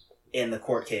name in the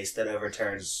court case that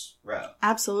overturns Roe.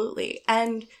 Absolutely.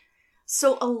 And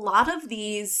so a lot of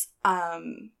these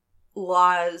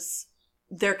laws,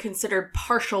 they're considered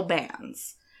partial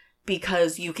bans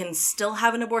because you can still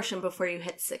have an abortion before you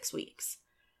hit 6 weeks.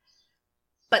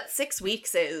 But 6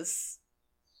 weeks is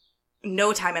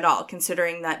no time at all,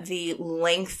 considering that the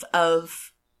length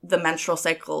of the menstrual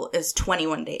cycle is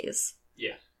 21 days.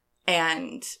 Yeah.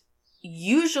 And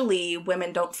usually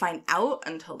women don't find out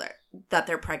until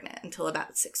they're pregnant until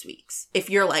about 6 weeks, if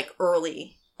you're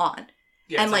early on.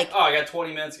 Yeah, and I got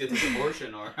 20 minutes to get this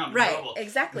abortion, or I'm in right, trouble.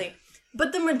 exactly.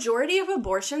 But the majority of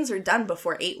abortions are done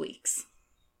before 8 weeks.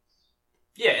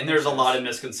 Yeah, and there's a lot of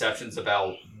misconceptions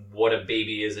about what a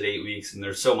baby is at 8 weeks, and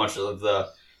there's so much of the,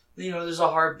 there's a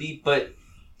heartbeat, but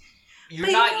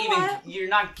you're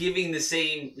not giving the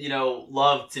same,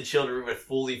 love to children with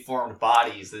fully formed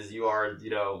bodies as you are,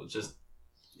 just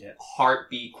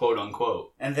heartbeat, quote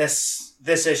unquote. And this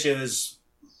issue is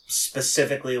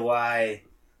specifically why,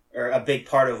 or a big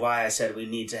part of why I said we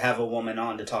need to have a woman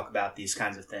on to talk about these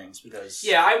kinds of things, because...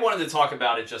 Yeah, I wanted to talk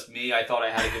about it just me. I thought I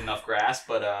had a good enough grasp,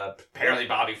 but apparently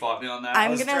Bobby fought me on that. I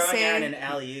was throwing Aaron an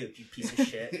alley-oop, you piece of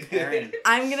shit. Aaron.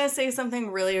 I'm going to say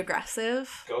something really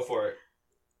aggressive. Go for it.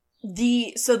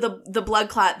 The blood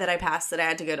clot that I passed that I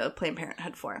had to go to Planned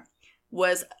Parenthood for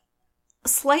was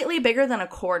slightly bigger than a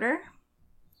quarter.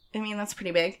 I mean, that's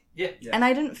pretty big. Yeah. And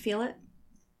I didn't feel it.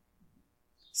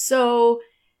 So,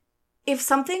 if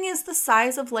something is the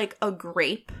size of, like, a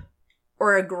grape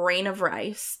or a grain of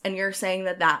rice, and you're saying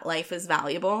that that life is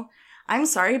valuable, I'm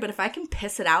sorry, but if I can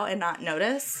piss it out and not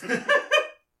notice,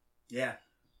 Yeah.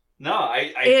 No,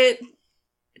 it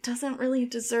doesn't really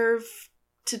deserve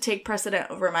to take precedent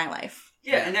over my life.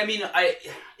 Yeah, and I mean,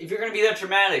 if you're gonna be that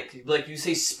dramatic, like you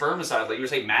say spermicide, like you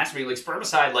say masturbating, like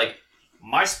spermicide, like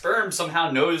my sperm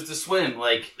somehow knows to swim.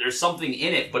 Like there's something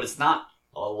in it, but it's not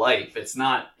a life. It's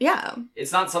not. Yeah.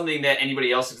 It's not something that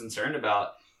anybody else is concerned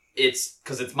about. It's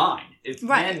because it's mine. It's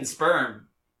Right. men sperm.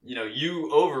 You know,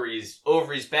 you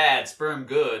ovaries bad, sperm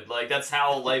good. Like that's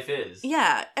how life is.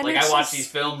 Yeah. And Like it's I watch just- these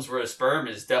films where sperm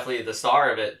is definitely the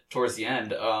star of it towards the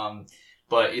end.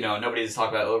 But you know, nobody just talk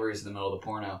about ovaries in the middle of the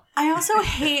porno. I also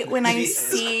hate when I Jesus.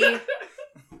 see...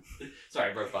 Sorry,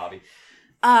 I broke Bobby.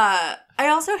 I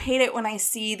also hate it when I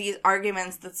see these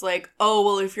arguments that's like, oh,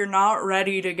 well, if you're not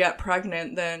ready to get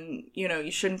pregnant, then, you know,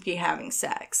 you shouldn't be having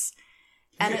sex.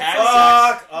 And it's,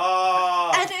 Fuck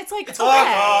off! and it's like, Fuck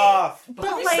okay. off!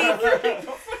 But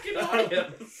like,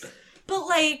 but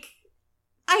like,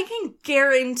 I can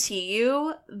guarantee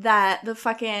you that the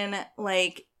fucking,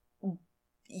 like,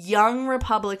 young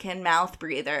Republican mouth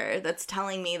breather that's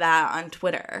telling me that on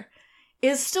Twitter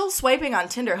is still swiping on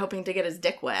Tinder hoping to get his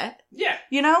dick wet. Yeah.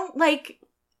 You know? Like,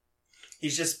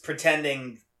 He's just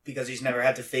pretending because he's never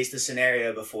had to face the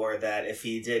scenario before that if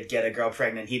he did get a girl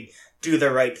pregnant, he'd do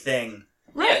the right thing.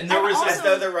 right. Yeah, and there was- As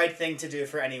though the right thing to do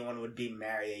for anyone would be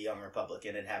marry a young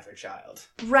Republican and have her child.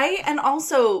 Right? And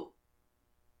also,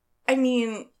 I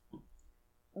mean,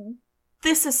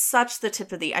 this is such the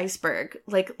tip of the iceberg.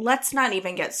 Like, let's not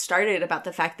even get started about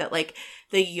the fact that, like,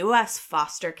 the U.S.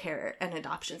 foster care and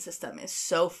adoption system is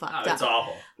so fucked Oh, it's up.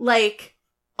 awful. Like,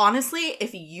 honestly,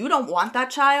 if you don't want that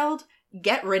child,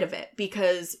 get rid of it.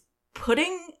 Because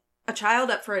putting a child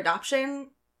up for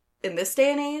adoption in this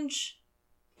day and age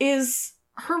is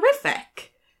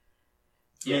horrific.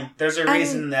 Yeah. Yeah. There's a And-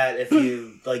 reason that if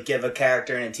you like give a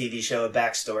character in a TV show a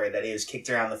backstory that he was kicked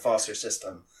around the foster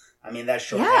system. I mean, that's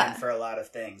shorthand Yeah. for a lot of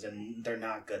things, and they're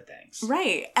not good things.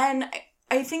 Right. And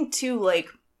I think, too, like,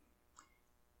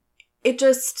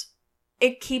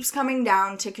 it keeps coming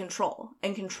down to control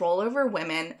and control over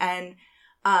women. And,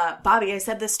 Bobby, I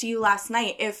said this to you last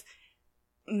night. If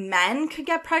men could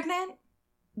get pregnant,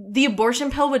 the abortion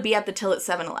pill would be at the till at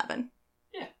 7-Eleven.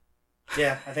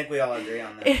 Yeah, I think we all agree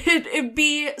on that. It'd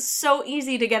be so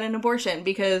easy to get an abortion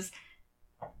because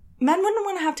men wouldn't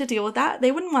want to have to deal with that.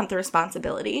 They wouldn't want the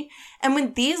responsibility. And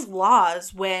when these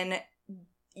laws, when,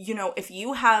 you know, if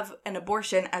you have an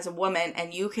abortion as a woman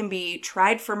and you can be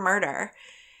tried for murder,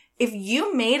 if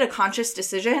you made a conscious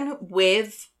decision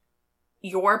with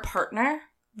your partner,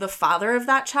 the father of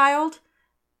that child,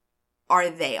 are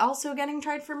they also getting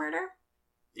tried for murder?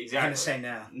 I'm Exactly. gonna say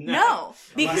no. No,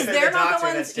 because they're they're the not the doctor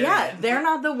ones. that's doing Yeah, it. they're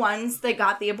not the ones that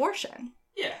got the abortion.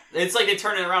 Yeah. It's like they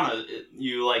turn it around.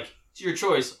 You like, it's your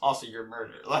choice, also your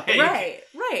murder. Like, Right.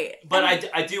 But And-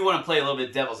 I do want to play a little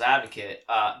bit devil's advocate.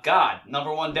 God,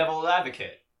 number one devil's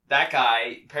advocate. That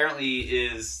guy apparently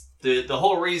is the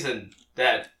whole reason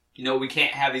that, you know, we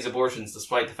can't have these abortions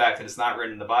despite the fact that it's not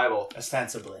written in the Bible.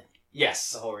 Ostensibly,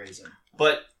 Yes. the whole reason.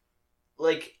 But,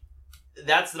 like,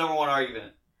 that's the number one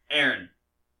argument. Aaron.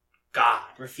 God.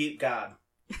 Refute God.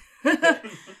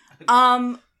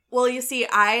 Well, you see,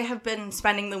 I have been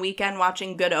spending the weekend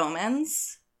watching Good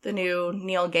Omens, the new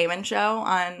Neil Gaiman show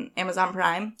on Amazon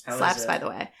Prime. How is Slaps, it? by the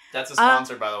way. That's a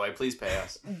sponsor, by the way. Please pay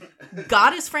us.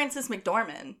 God is Frances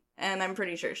McDormand, and I'm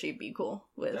pretty sure she'd be cool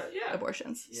with Yeah.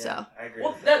 abortions. Yeah, So, I agree.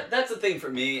 Well, with that. that's the thing for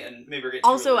me, and maybe we're getting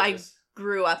also, too I religious.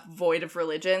 grew up void of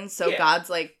religion, so Yeah. God's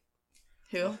like,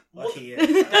 who? Lucky you.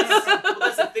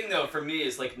 That's the thing, though, for me,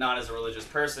 is like not as a religious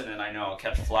person, and I know I'll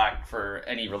catch flack for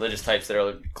any religious types that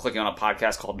are clicking on a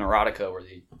podcast called Neurotica, where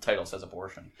the title says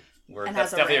abortion. Where And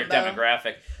that's has a definitely our rainbow.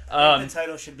 demographic. The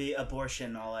title should be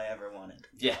 "Abortion: All I Ever Wanted."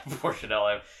 Yeah, abortion.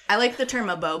 LA. I like the term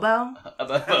a bobo.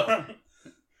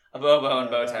 A bobo in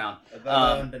Bowtown. A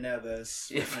bobo and bonobos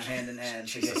yeah. working hand in hand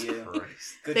to Jesus get you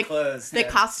Christ. good They- clothes. they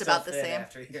that cost still about the fit same.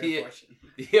 after your Yeah. abortion.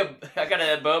 Yeah, I got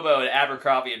a Bobo at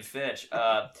Abercrombie and Fitch.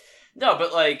 No,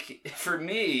 but like for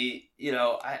me, you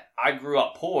know, I grew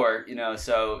up poor, you know,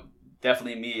 so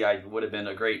definitely me, I would have been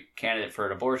a great candidate for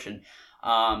an abortion.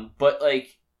 But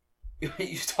like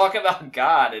you talk about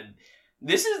God, and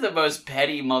this is the most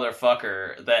petty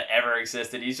motherfucker that ever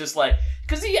existed. He's just like,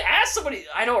 because he asked somebody,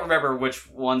 I don't remember which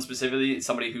one specifically,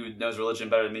 somebody who knows religion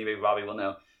better than me, maybe Bobby will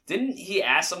know. Didn't he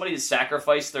ask somebody to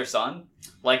sacrifice their son?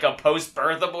 Like a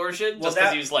post-birth abortion? Well, Just because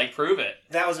that- he was like, prove it.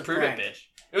 That was a Prove prank. it, bitch.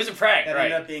 It was a prank, That right?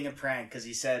 ended up being a prank because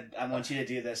he said, "I want you to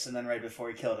do this," and then right before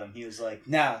he killed him, he was like,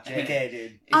 "No, JK,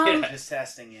 dude, Yeah. just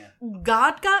testing you."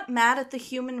 God got mad at the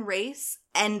human race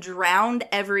and drowned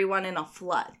everyone in a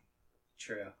flood.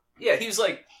 True. Yeah, he was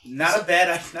like, Not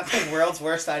the world's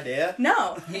worst idea.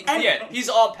 No. And he's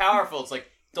all powerful. It's like,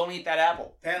 don't eat that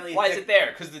apple. Apparently, Why is it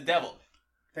there? Because the devil.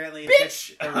 Apparently, Bitch!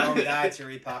 picked the wrong guy to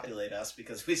repopulate us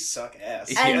because we suck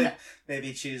ass. And- Like,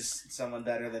 maybe choose someone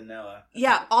better than Noah.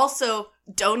 yeah, also,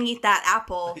 don't eat that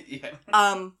apple. Yeah.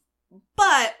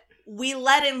 But we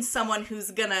let in someone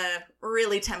who's gonna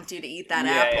really tempt you to eat that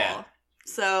Yeah, apple. yeah.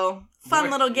 So, fun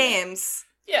More- little yeah. games.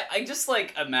 Yeah, I just,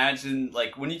 like, imagine,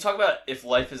 like, when you talk about if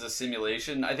life is a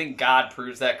simulation, I think God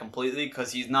proves that completely,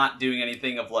 because he's not doing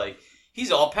anything of, like,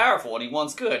 he's all powerful and he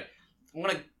wants good. I'm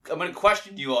gonna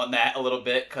question you on that a little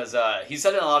bit, because he's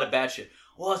said a lot of bad shit.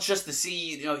 Well, it's just to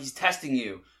see, he's testing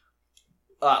you.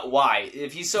 Why?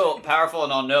 If he's so powerful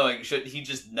and all-knowing, should he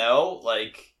just know?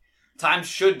 Like, time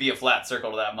should be a flat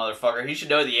circle to that motherfucker. He should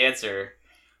know the answer.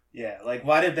 Yeah, like,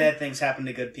 why do bad things happen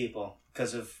to good people?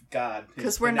 Because of God.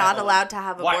 Because we're not allowed to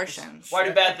have abortions. Why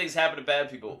do bad things happen to bad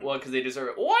people? Well, because they deserve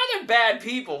it. Why are there bad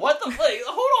people? What the like?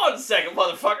 Hold on a second,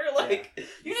 motherfucker. Like,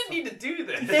 you didn't need to do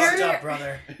this. There- Fucked up,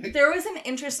 brother. There was an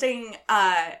interesting,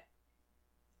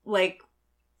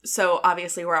 so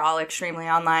obviously we're all extremely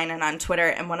online and on Twitter,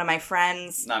 and one of my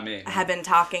friends Not me. had been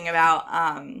talking about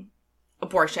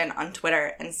abortion on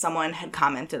Twitter, and someone had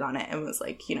commented on it and was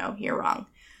like, you're wrong.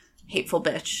 Hateful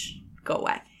bitch, go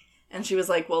away. And she was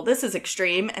like, well, this is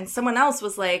extreme. And someone else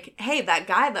was like, hey, that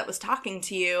guy that was talking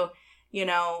to you,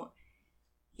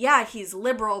 yeah, he's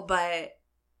liberal, but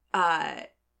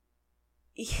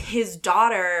his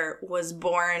daughter was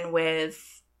born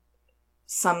with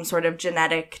some sort of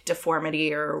genetic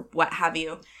deformity or what have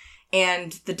you.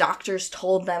 And the doctors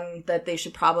told them that they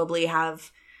should probably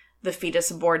have the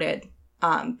fetus aborted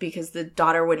because the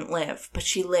daughter wouldn't live. But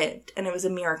she lived, and it was a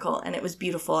miracle, and it was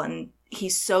beautiful. And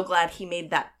he's so glad he made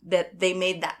that they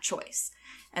made that choice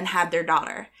and had their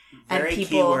daughter. Very and key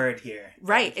people, word here.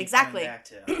 Right, Keep exactly. coming back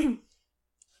to.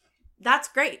 That's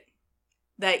great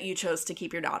that you chose to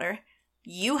keep your daughter.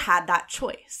 You had that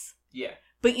choice. Yeah.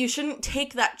 But you shouldn't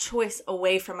take that choice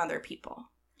away from other people.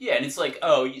 Yeah, and it's like,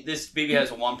 oh, this baby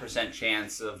has a 1%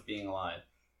 chance of being alive.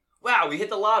 Wow, we hit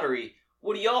the lottery.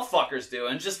 What are y'all fuckers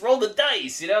doing? Just roll the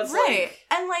dice, It's Right. like...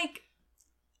 And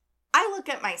I look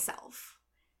at myself.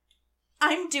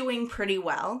 I'm doing pretty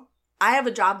well. I have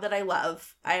a job that I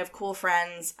love. I have cool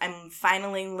friends. I'm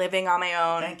finally living on my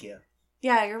own. Thank you.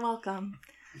 Yeah, you're welcome.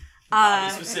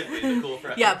 specifically the cool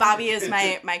friend. Yeah, Bobby is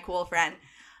my cool friend.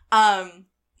 I'm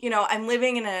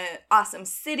living in an awesome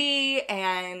city,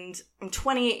 and I'm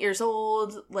 28 years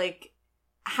old,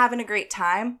 having a great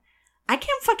time. I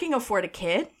can't fucking afford a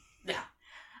kid. Yeah.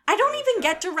 I don't even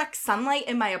get direct sunlight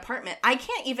in my apartment. I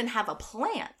can't even have a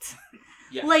plant.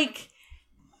 Yeah.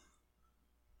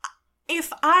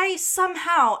 If I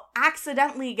somehow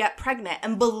accidentally get pregnant,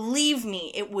 and believe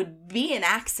me, it would be an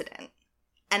accident,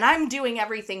 and I'm doing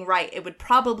everything right, it would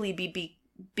probably be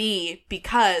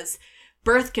because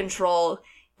birth control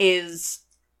is,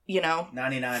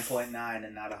 99.9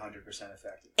 and not 100%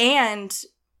 effective. and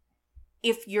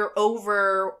if you're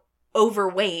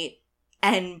overweight,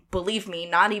 and believe me,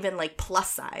 not even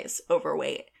plus size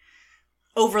overweight,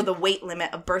 over the weight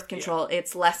limit of birth control,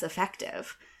 it's less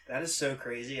effective. That is so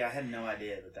crazy. I had no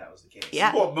idea that was the case.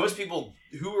 Yeah. Well, most people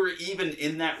who are even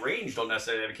in that range don't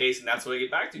necessarily have a case, and that's what I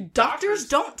get back to. Doctors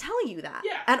don't tell you that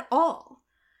at all.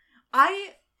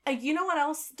 You know what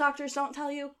else doctors don't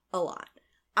tell you? A lot.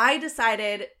 I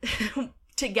decided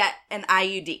to get an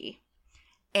IUD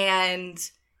and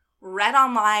read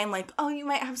online, oh, you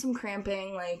might have some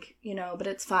cramping, but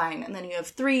it's fine. And then you have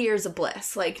 3 years of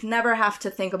bliss. never have to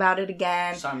think about it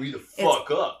again. Sign me the fuck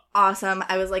up. Awesome.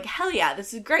 I was like, hell yeah,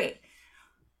 this is great.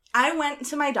 I went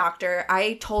to my doctor.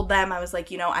 I told them, I was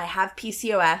like, I have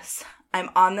PCOS. I'm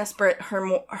on this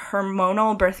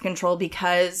hormonal birth control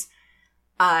because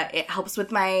it helps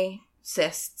with my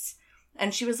cysts.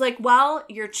 And she was like, well,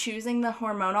 you're choosing the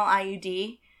hormonal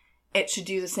IUD. It should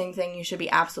do the same thing. You should be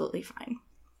absolutely fine.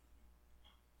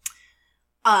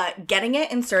 Getting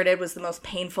it inserted was the most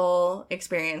painful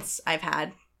experience I've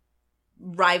had,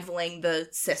 rivaling the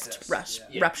cyst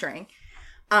rupturing.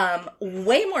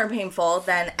 Way more painful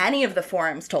than any of the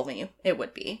forums told me it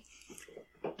would be.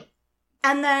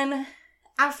 And then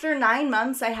after 9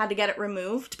 months, I had to get it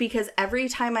removed because every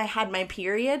time I had my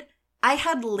period, I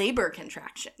had labor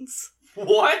contractions.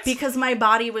 What? Because my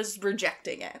body was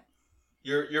rejecting it.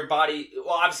 Your body,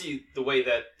 well, obviously the way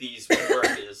that these work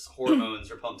is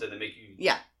hormones are pumped in that make you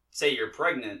say you're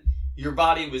pregnant, your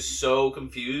body was so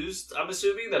confused, I'm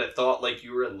assuming, that it thought like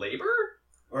you were in labor?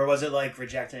 Or was it like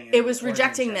rejecting? It was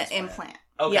rejecting the implant.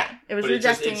 Okay. Yeah, it was but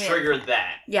rejecting it triggered implant.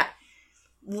 that. Yeah.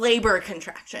 Labor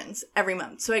contractions every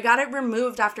month. So I got it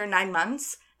removed after 9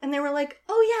 months, and they were like,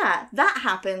 oh yeah, that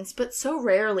happens, but so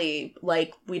rarely,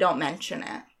 like, we don't mention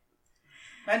it.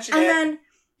 And then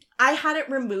I had it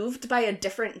removed by a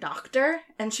different doctor,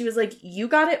 and she was like, you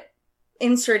got it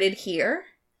inserted here?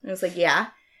 And I was like, yeah.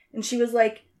 And she was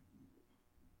like,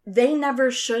 they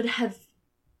never should have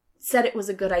said it was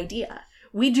a good idea.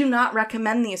 We do not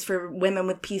recommend these for women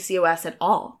with PCOS at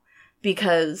all,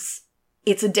 because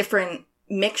it's a different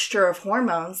mixture of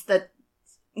hormones that's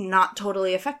not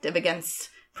totally effective against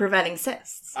preventing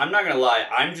cysts. I'm not gonna lie,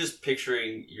 I'm just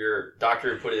picturing your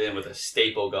doctor put it in with a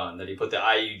staple gun, that he put the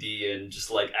IUD in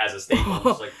just like as a staple.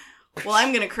 Just like, Well,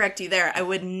 I'm going to correct you there. I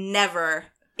would never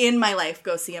in my life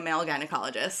go see a male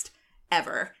gynecologist,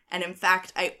 ever. And in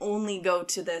fact, I only go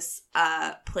to this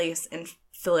place in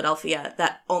Philadelphia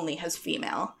that only has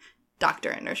female doctor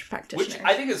and nurse practitioners. which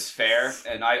I think is fair,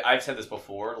 and I've said this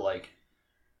before, like,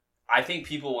 I think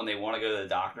people, when they want to go to the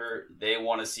doctor, they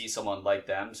want to see someone like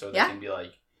them so they can be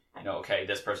like, you know, okay,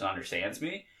 this person understands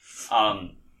me.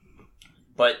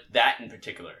 But that in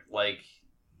particular, like,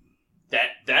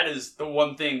 that is the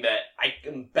one thing that I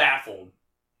am baffled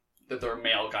that they're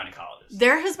male gynecologists.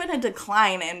 There has been a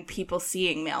decline in people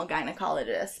seeing male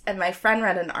gynecologists. And my friend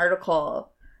read an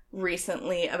article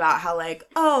recently about how, like,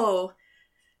 oh,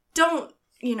 don't,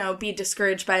 you know, be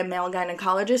discouraged by a male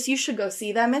gynecologist. You should go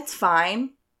see them. It's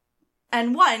fine.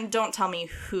 And one, don't tell me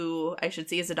who I should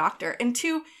see as a doctor. And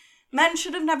two, men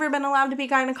should have never been allowed to be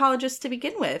gynecologists to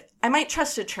begin with. I might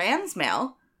trust a trans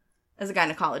male as a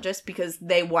gynecologist because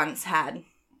they once had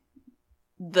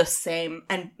the same,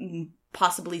 and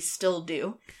possibly still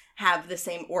do, have the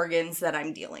same organs that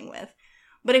I'm dealing with.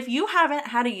 But if you haven't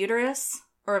had a uterus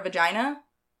or a vagina,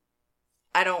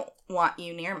 I don't want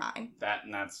you near mine.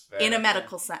 That's fair. In a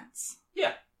medical sense.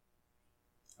 Yeah.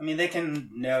 I mean, they can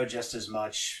know just as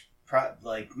much,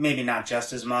 like, maybe not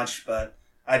just as much, but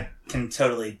I can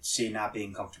totally see not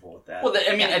being comfortable with that. Well,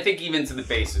 I think even to the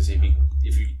basis, if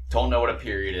you don't know what a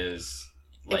period is,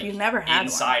 like, if you've never had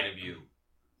inside of you,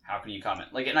 how can you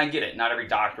comment? Like, and I get it. Not every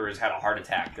doctor has had a heart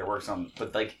attack. There works on,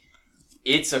 but like,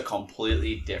 it's a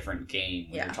completely different game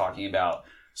when you're talking about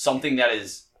something that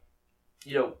is,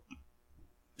 you know,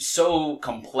 so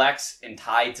complex and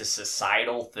tied to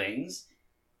societal things.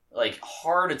 Like,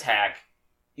 heart attack.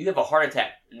 You have a heart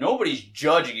attack. Nobody's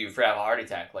judging you for having a heart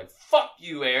attack. Like, fuck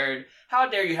you, Aaron. How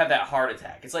dare you have that heart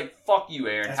attack? It's like, fuck you,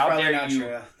 Aaron. That's How probably dare not you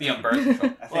true. be on birth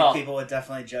control? I think people would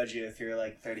definitely judge you if you're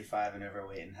like 35 and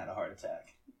overweight and had a heart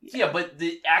attack. Yeah, but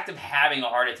the act of having a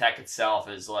heart attack itself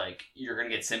is like, you're going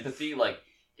to get sympathy. Like,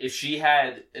 if she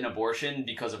had an abortion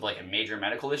because of like a major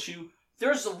medical issue,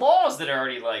 there's laws that are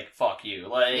already like, fuck you.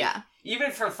 Like,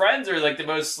 even for friends or like the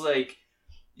most like,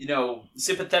 you know,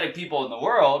 sympathetic people in the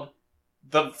world,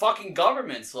 the fucking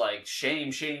government's like,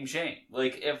 shame, shame, shame.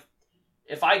 Like,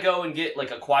 if I go and get like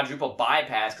a quadruple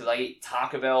bypass because I eat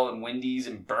Taco Bell and Wendy's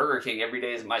and Burger King every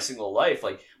day of my single life,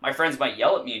 like, my friends might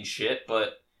yell at me and shit,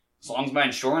 but as long as my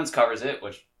insurance covers it,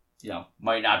 which, you know,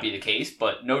 might not be the case,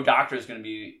 but no doctor is going to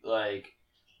be like,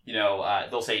 you know,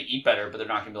 they'll say eat better, but they're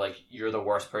not going to be like, you're the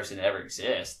worst person to ever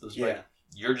exist. They'll be like,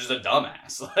 you're just a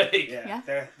dumbass. Like,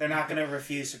 They're not going to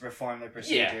refuse to perform the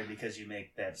procedure because you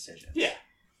make bad decisions. Yeah.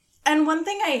 And one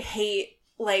thing I hate,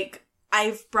 like,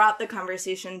 I've brought the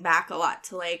conversation back a lot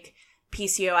to, like,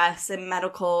 PCOS and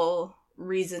medical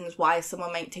reasons why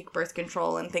someone might take birth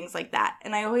control and things like that.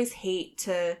 And I always hate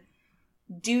to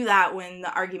do that when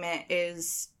the argument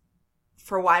is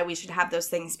for why we should have those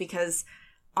things, because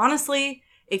honestly,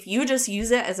 if you just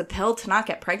use it as a pill to not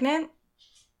get pregnant,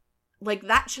 like,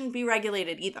 that shouldn't be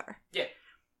regulated either. Yeah.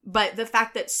 But the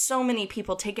fact that so many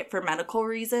people take it for medical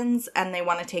reasons and they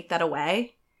want to take that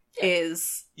away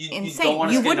is insane. You don't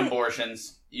want us getting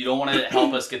abortions. You don't want to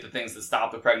help us get the things that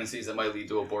stop the pregnancies that might lead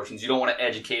to abortions. You don't want to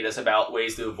educate us about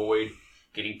ways to avoid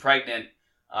getting pregnant.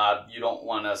 You don't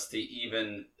want us to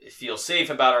even feel safe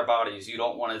about our bodies. You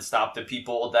don't want to stop the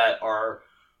people that are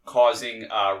causing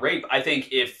rape. I think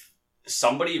if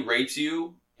somebody rapes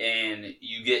you and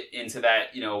you get into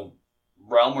that, you know,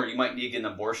 realm where you might need to get an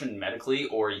abortion medically,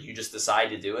 or you just decide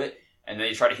to do it and then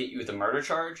they try to hit you with a murder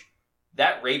charge,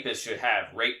 that rapist should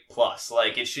have rape plus.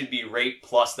 Like, it should be rape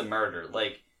plus the murder.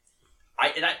 Like,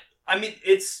 I mean,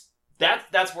 it's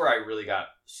that's where I really got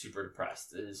super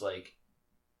depressed. It is like,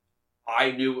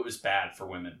 I knew it was bad for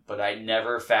women, but I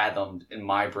never fathomed in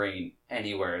my brain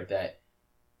anywhere that,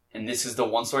 and this is the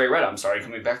one story I read, I'm sorry,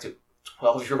 coming back to,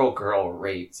 12-year-old girl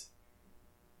raped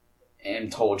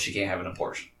and told she can't have an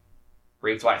abortion.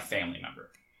 raped by a family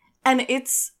member. And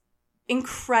it's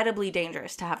incredibly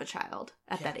dangerous to have a child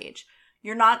at that age.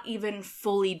 You're not even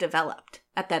fully developed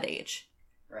at that age.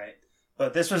 Right.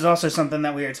 But this was also something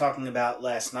that we were talking about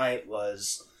last night,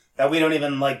 was that we don't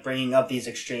even like bringing up these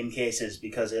extreme cases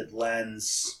because it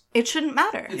lends... It shouldn't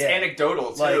matter. It's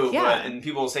anecdotal, too. Like, yeah. And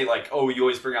people will say, like, oh, you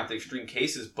always bring out the extreme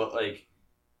cases, but, like,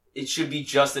 it should be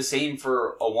just the same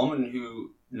for a woman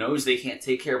who knows they can't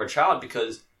take care of a child,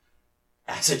 because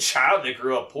as a child that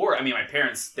grew up poor, I mean, my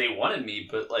parents, they wanted me,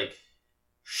 but, like,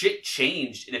 shit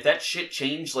changed. And if that shit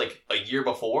changed, like, a year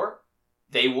before,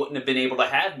 they wouldn't have been able to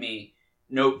have me.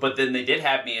 No, but then they did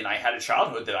have me, and I had a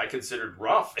childhood that I considered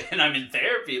rough, and I'm in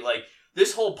therapy. Like,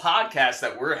 this whole podcast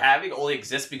that we're having only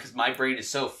exists because my brain is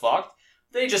so fucked.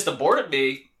 If they just aborted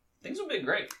me, things would have been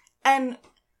great. And,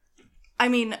 I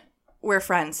mean, we're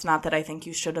friends. Not that I think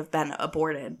you should have been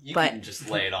aborted. You but can just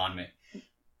lay it on me.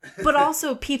 But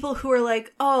also people who are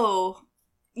like, oh,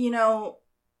 you know,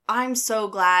 I'm so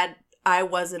glad I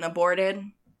wasn't aborted.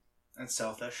 That's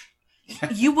selfish.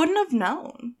 You wouldn't have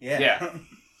known. Yeah.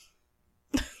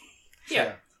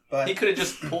 Yeah. But He could have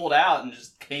just pulled out and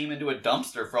just came into a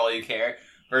dumpster for all you care,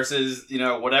 versus, you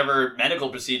know, whatever medical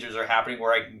procedures are happening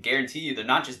where I can guarantee you they're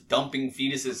not just dumping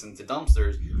fetuses into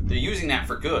dumpsters. They're using that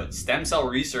for good. Stem cell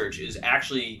research is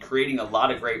actually creating a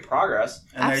lot of great progress.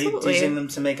 and they're Absolutely. using them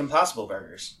to make Impossible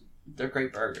Burgers. They're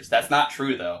great burgers. That's not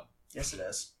true, though. Yes, it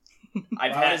is.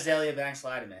 I've Why had... does Zelia Banks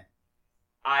lie to me?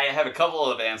 I have a couple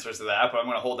of answers to that, but I'm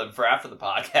going to hold them for after the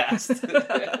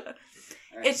podcast.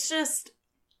 It's just,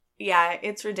 yeah,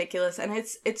 it's ridiculous. And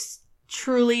it's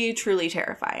truly, truly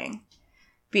terrifying.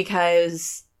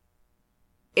 Because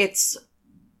it's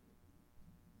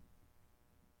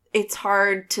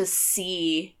hard to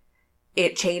see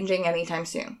it changing anytime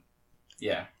soon.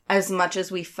 Yeah. As much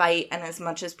as we fight and as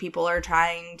much as people are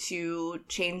trying to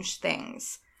change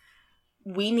things,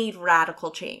 we need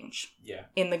radical change Yeah.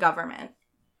 in the government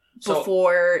So,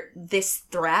 before this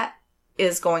threat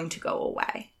is going to go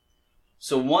away.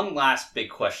 so one last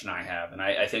big question I have, and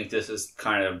I think this is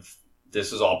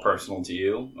all personal to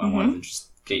you. I wanted to just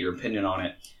get your opinion on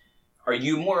it. Are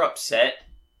you more upset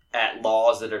at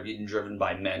laws that are being driven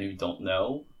by men who don't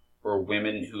know, or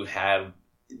women who have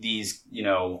these, you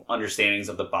know, understandings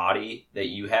of the body that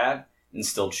you have and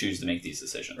still choose to make these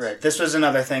decisions? Right. This was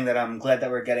another thing that I'm glad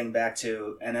that we're getting back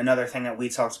to, and another thing that we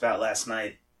talked about last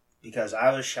night, because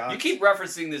I was shocked. You keep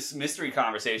referencing this mystery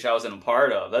conversation I wasn't a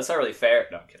part of. That's not really fair.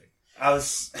 No, I'm kidding. I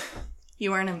was You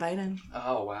weren't invited.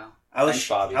 Oh, wow. Thanks,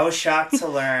 Bobby. I was shocked to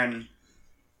learn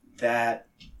that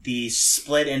the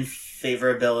split in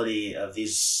favorability of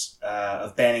these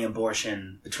of banning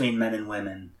abortion between men and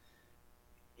women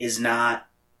is not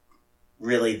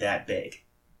really that big.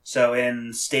 So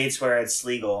in states where it's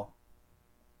legal,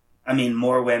 I mean,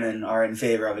 more women are in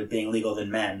favor of it being legal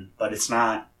than men, but it's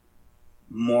not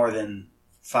more than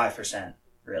 5%,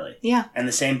 really. Yeah. And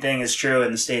the same thing is true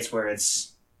in the states where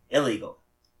it's illegal.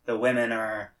 The women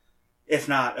are, if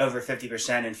not over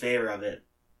 50% in favor of it,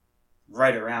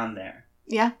 right around there.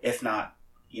 Yeah. If not,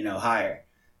 you know, higher.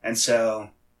 And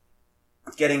so,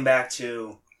 getting back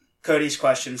to Cody's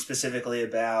question specifically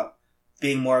about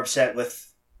being more upset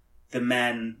with the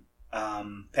men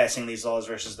passing these laws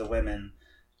versus the women,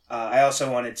 I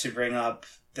also wanted to bring up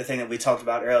the thing that we talked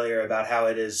about earlier about how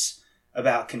it is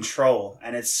about control.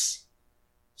 And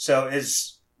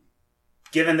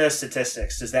given those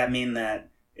statistics, does that mean that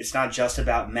it's not just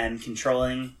about men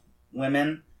controlling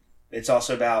women? It's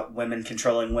also about women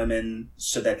controlling women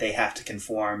so that they have to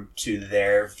conform to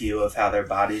their view of how their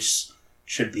bodies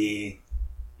should be,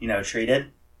 you know,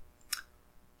 treated?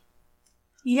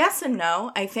 Yes and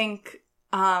no. I think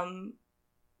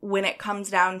when it comes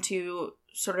down to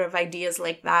sort of ideas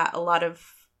like that, a lot of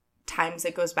times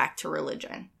it goes back to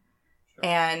religion. Sure.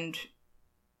 And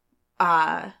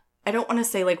I don't want to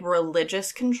say like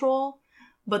religious control,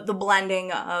 but the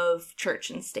blending of church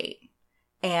and state.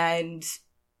 And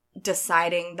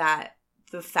deciding that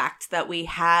the fact that we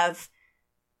have,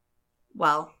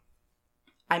 well,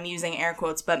 I'm using air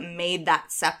quotes, but made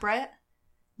that separate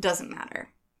doesn't matter.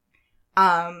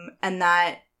 And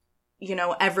that, you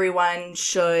know, everyone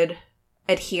should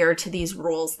adhere to these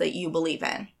rules that you believe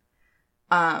in.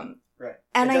 Right.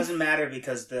 And it doesn't matter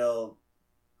because they'll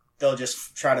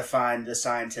just try to find a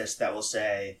scientist that will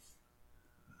say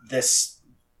this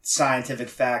scientific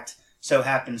fact so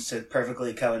happens to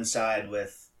perfectly coincide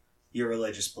with your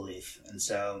religious belief. And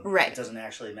so Right. it doesn't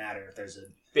actually matter if there's a...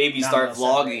 Babies Nominal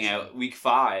start vlogging separation. at week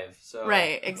 5. So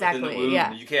Right, within exactly, the womb,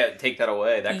 yeah. You can't take that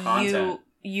away, that content.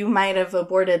 You might have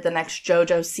aborted the next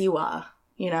JoJo Siwa,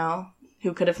 you know,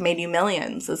 who could have made you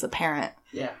millions as a parent.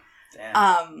 Yeah.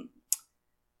 Damn.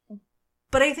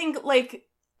 But I think, like,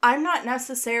 I'm not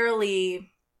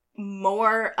necessarily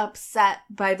more upset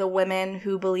by the women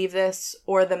who believe this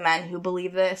or the men who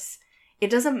believe this. It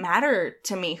doesn't matter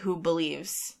to me who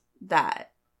believes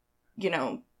that, you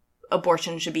know,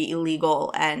 abortion should be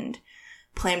illegal and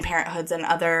Planned Parenthoods and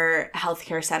other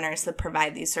healthcare centers that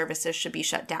provide these services should be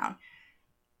shut down.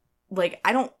 Like,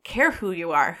 I don't care who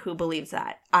you are who believes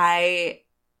that. I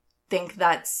think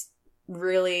that's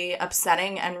really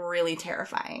upsetting and really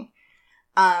terrifying.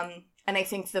 And I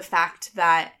think the fact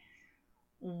that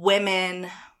women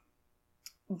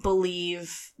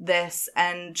believe this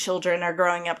and children are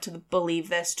growing up to believe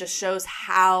this just shows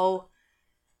how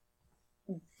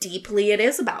deeply it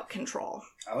is about control.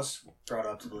 I was brought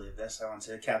up to believe this. I went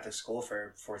to Catholic school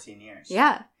for 14 years.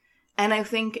 Yeah. And I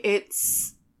think it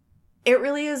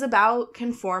really is about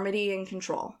conformity and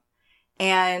control.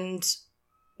 And,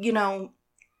 you know,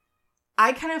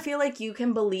 I kind of feel like you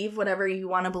can believe whatever you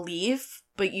want to believe,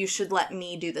 but you should let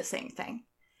me do the same thing.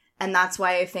 And that's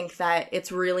why I think that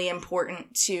it's really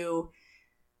important to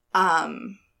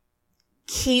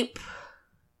keep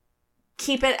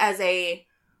it as a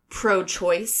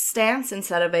pro-choice stance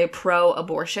instead of a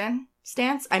pro-abortion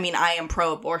stance. I mean, I am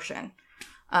pro-abortion.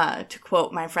 To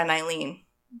quote my friend Eileen,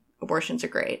 abortions are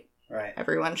great. Right.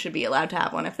 Everyone should be allowed to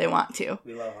have one if they want to.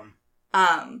 We love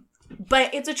them.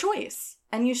 But it's a choice.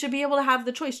 And you should be able to have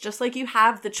the choice, just like you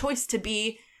have the choice to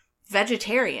be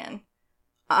vegetarian.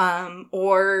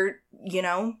 Or, you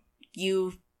know,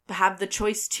 you have the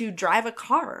choice to drive a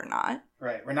car or not.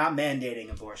 Right. We're not mandating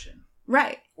abortion.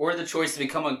 Right. Or the choice to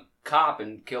become a cop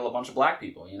and kill a bunch of black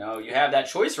people. You know, you have that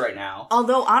choice right now.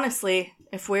 Although, honestly,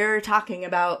 if we're talking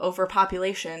about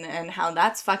overpopulation and how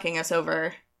that's fucking us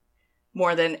over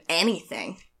more than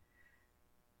anything,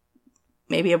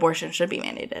 maybe abortion should be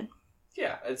mandated.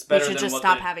 Yeah, it's better should than just what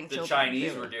stop the, having the children,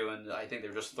 Chinese too. were doing. I think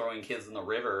they're just throwing kids in the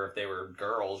river if they were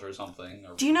girls or something.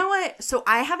 Do you know what? So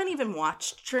I haven't even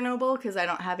watched Chernobyl because I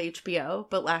don't have HBO.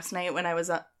 But last night when I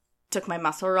was took my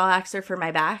muscle relaxer for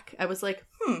my back, I was like,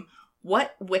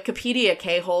 what Wikipedia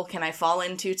K-hole can I fall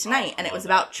into tonight? And it was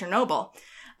about Chernobyl.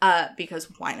 Because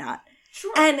why not?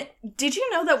 Sure. And did you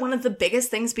know that one of the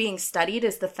biggest things being studied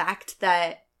is the fact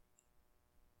that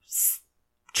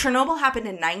Chernobyl happened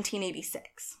in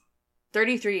 1986,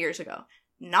 33 years ago.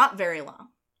 Not very long.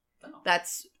 No.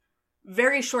 That's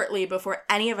very shortly before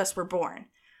any of us were born.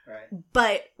 Right.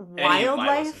 But Any of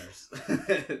my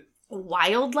listeners.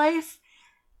 wildlife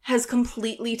has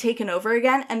completely taken over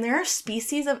again, and there are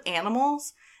species of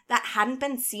animals that hadn't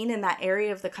been seen in that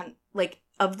area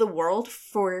of the world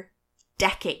for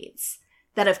decades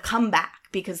that have come back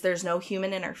because there's no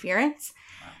human interference.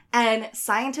 Wow. And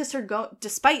scientists are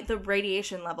despite the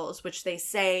radiation levels, which they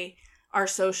say are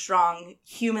so strong,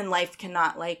 human life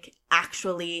cannot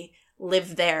actually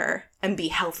live there and be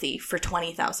healthy for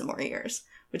 20,000 more years,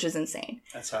 which is insane.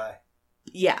 That's high.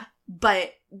 Yeah,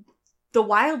 but the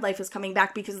wildlife is coming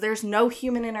back because there's no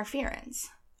human interference.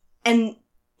 And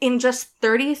in just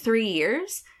 33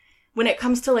 years, when it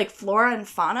comes to flora and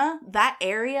fauna, that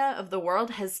area of the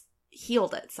world has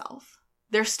healed itself.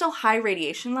 There's still high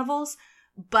radiation levels,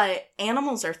 but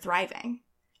animals are thriving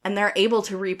and they're able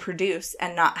to reproduce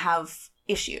and not have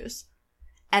issues.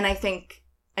 And I think,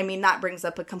 that brings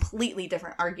up a completely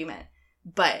different argument,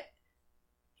 but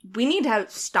we need to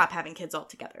stop having kids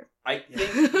altogether. I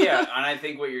think, yeah, and I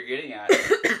think what you're getting at,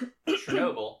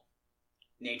 Chernobyl,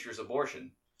 nature's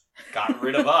abortion, got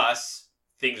rid of us,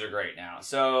 things are great now.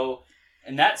 So,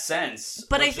 in that sense,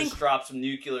 but let's just drop some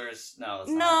nuclears.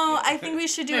 No, I think we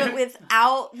should do it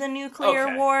without the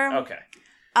nuclear war. Okay.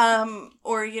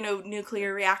 Or,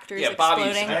 nuclear reactors Bobby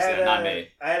exploding. not me.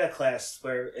 I had a class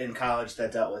in college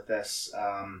that dealt with this.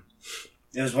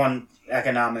 It was one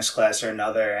economics class or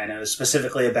another, and it was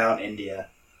specifically about India,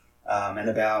 and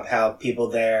about how people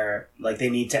there, they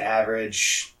need to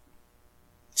average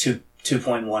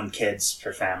 2.1 kids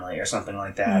per family or something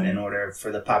like that in order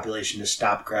for the population to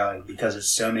stop growing because it's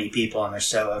so many people and they're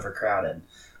so overcrowded.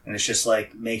 And it's just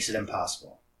makes it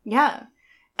impossible. Yeah.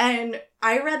 And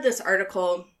I read this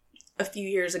article a few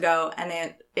years ago, and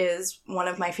it is one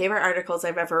of my favorite articles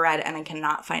I've ever read, and I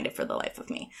cannot find it for the life of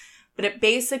me. But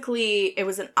it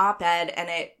was an op-ed, and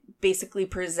it basically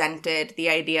presented the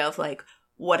idea of,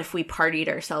 what if we partied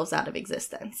ourselves out of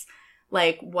existence?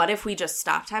 What if we just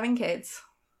stopped having kids,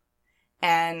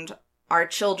 and our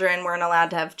children weren't allowed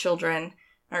to have children,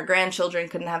 our grandchildren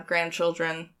couldn't have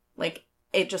grandchildren,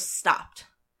 it just stopped.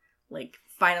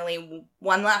 Finally,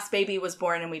 one last baby was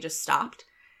born, and we just stopped.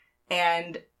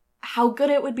 And how good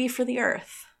it would be for the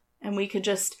earth. And we could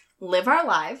just live our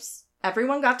lives.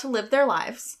 Everyone got to live their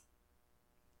lives.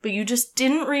 But you just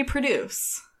didn't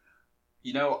reproduce.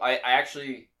 You know, I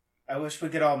actually... I wish we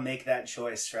could all make that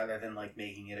choice rather than like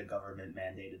making it a government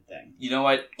mandated thing. You know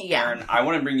what, Yeah. Aaron? I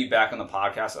want to bring you back on the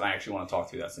podcast, and I actually want to talk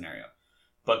through that scenario.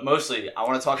 But mostly, I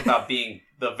want to talk about being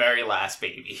the very last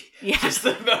baby. Yeah. Just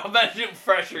the amount of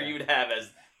pressure you'd have as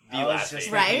the I was last just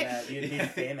baby. Right? thinking that you'd be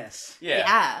famous.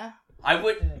 Yeah. I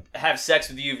wouldn't have sex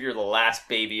with you if you're the last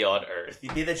baby on Earth.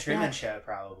 You'd be the Truman Yeah. Show,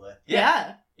 probably.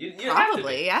 Yeah. You'd have to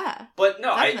Probably, be. yeah. But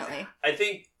no, Definitely. I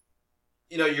think,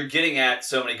 you know, you're getting at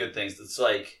so many good things. It's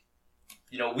like,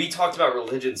 you know, we talked about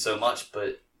religion so much,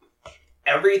 but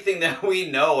everything that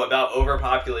we know about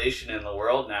overpopulation in the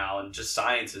world now and just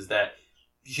science is that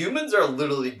humans are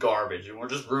literally garbage and we're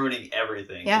just ruining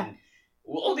everything. Yeah. And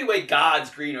the only way God's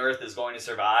green earth is going to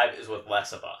survive is with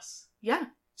less of us. Yeah.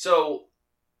 So,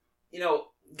 you know,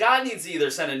 God needs to either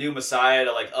send a new Messiah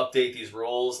to, like, update these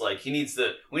rules. Like, we need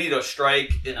to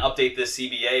strike and update this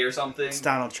CBA or something. It's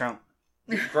Donald Trump.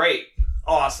 Great.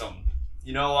 Awesome.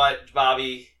 You know what,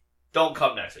 Bobby? Don't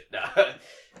come next week. No.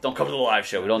 Don't come to the live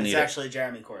show. We don't It's need actually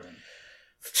Jeremy Corbyn.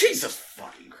 it. Jesus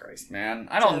fucking Christ, man.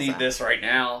 I don't need Joseph. this right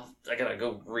now. I gotta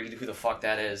go read who the fuck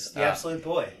that is. The absolute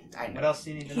boy. I know. What else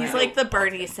do you need to know? He's like the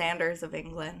Bernie Sanders of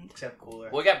England. Except cooler.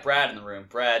 Well, we got Brad in the room.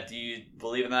 Brad, do you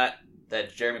believe in that?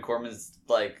 That Jeremy Corbyn's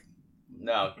like...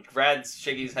 No. Brad's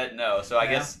shaking his head no. So I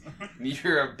Yeah. guess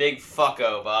you're a big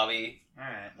fucko, Bobby.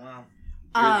 Alright, well.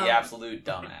 You're the absolute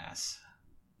dumbass.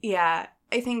 Yeah,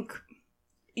 I think,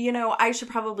 you know, I should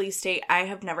probably state I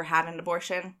have never had an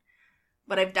abortion,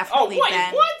 but I've Oh, definitely wait,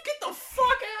 been. what? Get the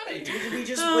fuck out of here. We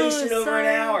just Oh, wasted over an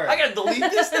sorry. hour. I gotta delete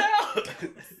this now.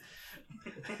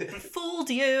 Fooled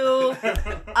you.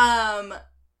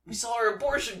 We saw her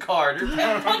abortion card,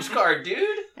 her punch card,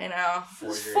 dude. I know.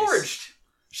 It's forged.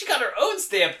 She got her own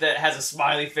stamp that has a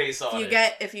smiley face on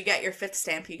If you get your 5th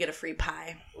stamp, you get a free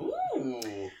pie. Ooh.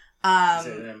 Is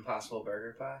it an Impossible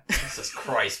Burger Pie? Jesus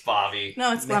Christ, Bobby.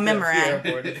 No, it's La If you're Mimorang.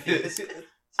 aborted fetus.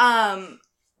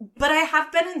 But I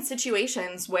have been in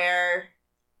situations where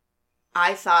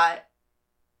I thought,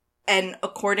 and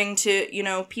according to, you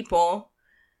know, people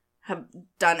have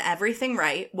done everything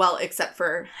right, well, except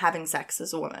for having sex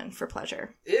as a woman for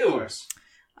pleasure. Of Ew. course.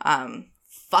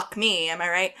 Fuck me, am I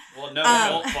right? Well, no,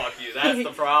 don't fuck you. That's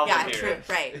the problem Yeah, here. true,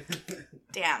 right.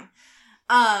 Damn.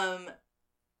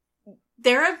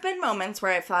 There have been moments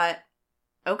where I thought,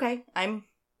 okay, I'm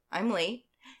late.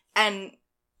 And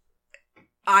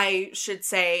I should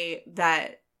say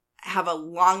that I have a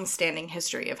long-standing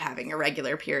history of having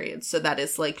irregular periods, so that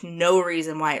is like no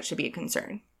reason why it should be a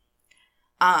concern.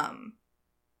 And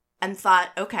thought,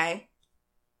 okay,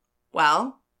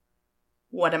 well,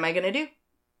 what am I gonna do?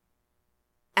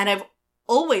 And I've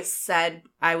always said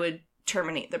I would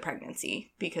terminate the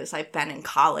pregnancy because I've been in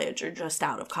college or just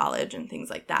out of college and things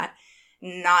like that.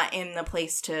 Not in the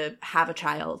place to have a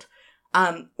child.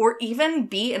 Or even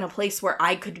be in a place where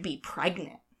I could be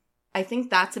pregnant. I think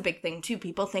that's a big thing too.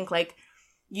 People think like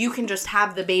you can just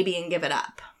have the baby and give it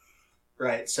up.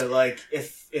 Right, so like,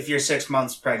 if you're 6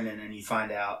 months pregnant and you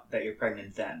find out that you're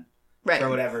pregnant then, Right. for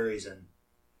whatever reason,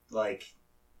 like,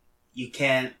 you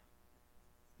can't,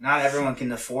 not everyone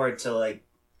can afford to, like,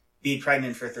 be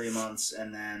pregnant for 3 months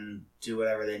and then do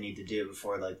whatever they need to do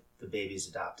before, like, the baby's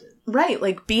adopted. Right,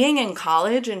 like being in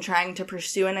college and trying to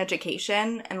pursue an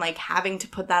education and like having to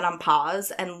put that on pause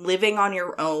and living on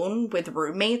your own with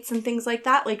roommates and things like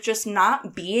that, like just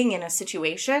not being in a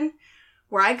situation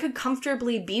where I could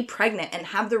comfortably be pregnant and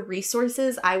have the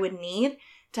resources I would need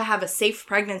to have a safe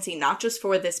pregnancy, not just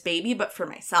for this baby, but for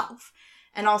myself.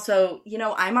 And also, you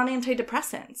know, I'm on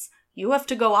antidepressants. You have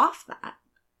to go off that.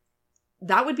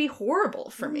 That would be horrible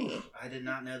for me. Ooh, I did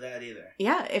not know that either.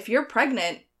 Yeah, if you're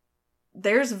pregnant,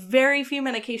 there's very few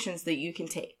medications that you can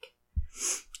take.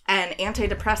 And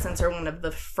antidepressants are one of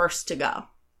the first to go.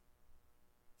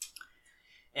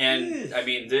 And, I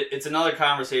mean, it's another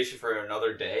conversation for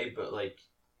another day, but, like,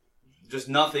 just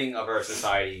nothing of our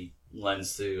society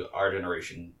lends to our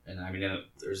generation. And, I mean,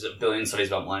 there's a billion studies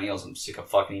about millennials. I'm sick of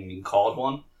fucking even being called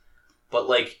one. But,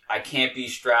 like, I can't be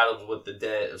straddled with the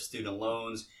debt of student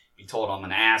loans, be told I'm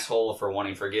an asshole for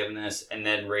wanting forgiveness, and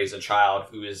then raise a child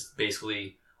who is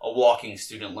basically a walking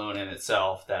student loan in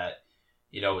itself that,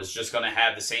 you know, is just going to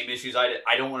have the same issues I did.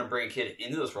 I don't want to bring a kid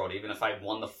into this world, even if I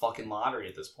won the fucking lottery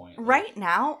at this point. Right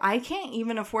now, I can't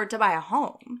even afford to buy a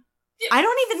home. Yeah. I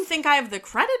don't even think I have the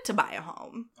credit to buy a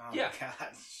home. Oh Yeah. my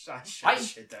god, I-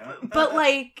 shit don't. But,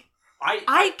 like, I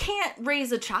I can't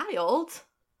raise a child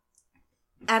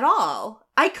at all.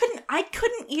 I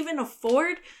couldn't even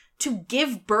afford to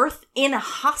give birth in a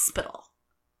hospital.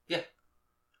 Yeah.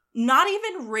 Not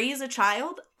even raise a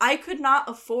child. I could not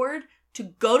afford to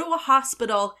go to a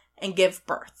hospital and give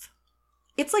birth.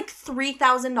 it's like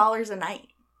 $3,000 a night.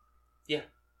 Yeah.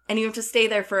 And you have to stay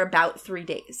there for about 3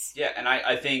 days. Yeah, and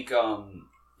I think, I'm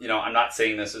not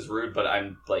saying this is rude, but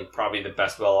I'm, like, probably the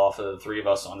best well off of the three of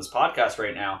us on this podcast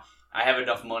right now. I have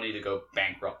enough money to go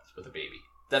bankrupt with a baby.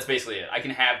 That's basically it. I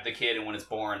can have the kid, and when it's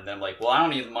born, then, like, well, I don't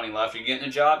need the money left. Are you getting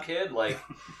a job, kid? Like,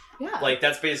 Yeah. like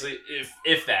that's basically,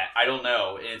 if that. I don't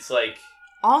know. It's like...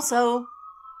 Also,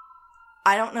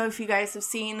 I don't know if you guys have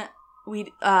seen,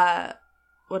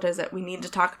 what is it? We Need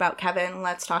to Talk About Kevin.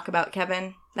 Let's Talk About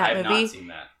Kevin. That I have movie. not seen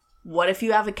that. What if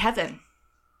you have a Kevin?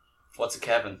 What's a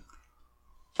Kevin?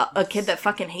 A kid that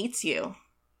fucking hates you.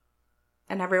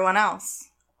 And everyone else.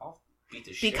 I'll beat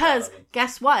the shit Because, out of him.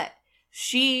 guess what?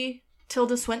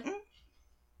 Tilda Swinton,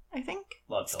 I think.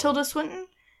 Love It's Tilda Swinton.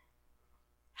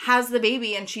 Has the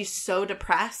baby, and she's so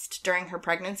depressed during her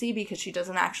pregnancy because she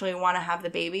doesn't actually want to have the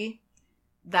baby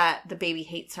that the baby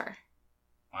hates her.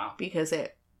 Wow. Because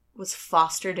it was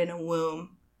fostered in a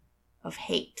womb of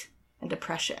hate and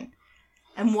depression.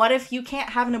 And what if you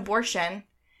can't have an abortion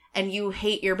and you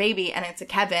hate your baby and it's a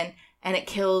Kevin and it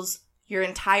kills your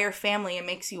entire family and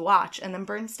makes you watch and then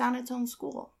burns down its own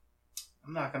school?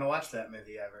 I'm not going to watch that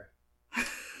movie ever.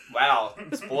 Wow.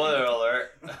 Spoiler alert.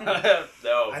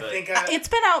 No, I but think It's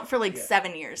been out for like Yeah.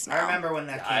 7 years now. I remember when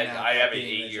that came out. I have an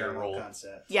being the 8-year general rule.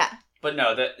 concept. Yeah. But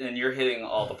no, and you're hitting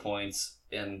all the points,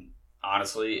 and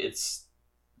honestly,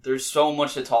 there's so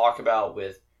much to talk about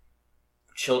with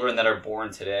children that are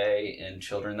born today and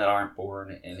children that aren't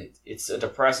born, and it's a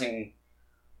depressing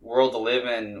world to live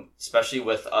in, especially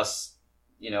with us,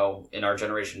 in our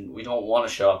generation. We don't want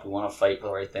to show up, we want to fight for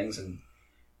the right things, and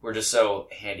we're just so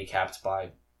handicapped by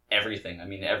everything. I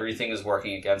mean, everything is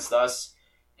working against us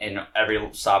in every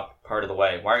stop part of the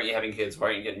way. Why aren't you having kids? Why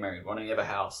aren't you getting married? Why don't you have a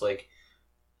house? Like,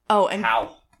 Oh, and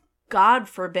how? God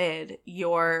forbid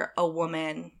you're a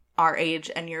woman our age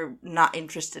and you're not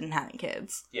interested in having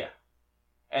kids. Yeah.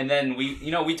 And then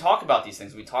we talk about these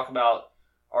things. We talk about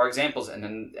our examples, and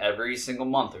then every single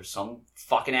month there's some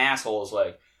fucking assholes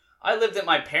like, I lived at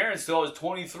my parents' till I was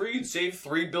 23 and saved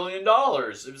 $3 billion.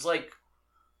 It was like,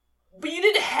 but you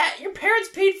didn't have, your parents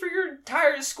paid for your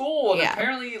entire school and Yeah.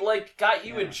 apparently, like, got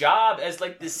you a job as,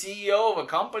 like, the CEO of a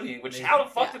company, which, They- how the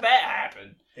fuck Yeah. did that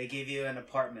happen? They gave you an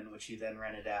apartment, which you then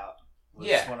rented out. Was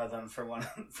Yeah. one of them for one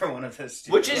of those students.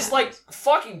 Which is, like,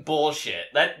 fucking bullshit.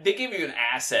 That they give you an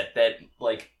asset that,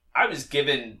 like, I was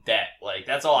given debt. Like,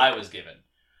 that's all I was given.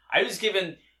 I was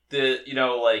given the,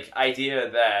 idea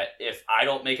that if I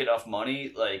don't make enough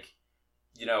money, like,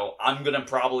 I'm gonna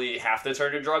probably have to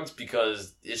turn to drugs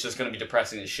because it's just gonna be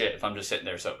depressing as shit if I'm just sitting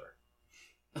there sober.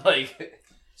 Like,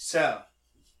 So,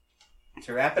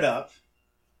 to wrap it up,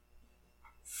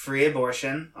 free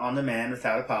abortion on demand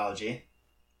without apology,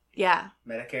 Yeah.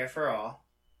 Medicare for all,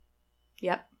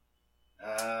 Yep.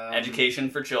 education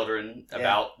for children yeah.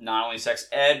 about not only sex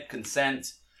ed,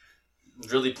 consent,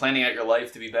 really planning out your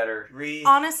life to be better.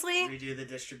 Honestly, redo the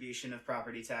distribution of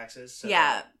property taxes so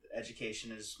Yeah. that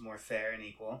education is more fair and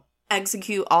equal,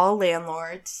 execute all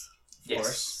landlords of Yes.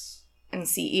 course, and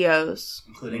CEOs.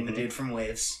 including the Mhm. dude from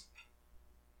Waves.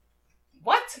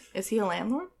 What? Is he a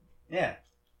landlord? Yeah,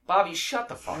 Bobby, shut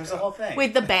the that fuck was up. the whole thing.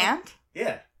 Wait, the band?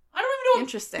 Yeah, I don't even know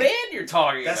Interesting. what band you're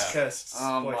talking Best about. Coast's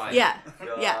Oh my boyfriend. Yeah.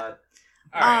 God. Yeah.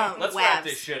 All right, let's wrap Wabs.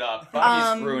 this shit up.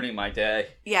 Bobby's Um, ruining my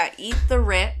day. Yeah, eat the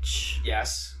rich.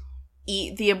 Yes.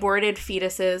 Eat the aborted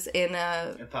fetuses in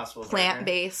a Impossible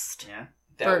plant-based Burger. Yeah.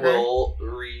 That Burger. will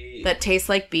that tastes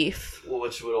like beef.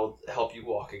 which will help you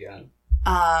walk again.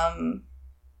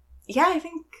 Yeah, I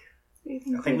think I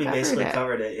think we basically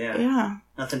covered it. Yeah. Yeah.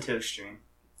 Nothing too extreme.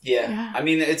 Yeah. I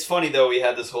mean, it's funny though, we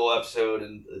had this whole episode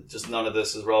and just none of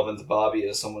this is relevant to Bobby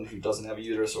as someone who doesn't have a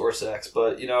uterus or sex,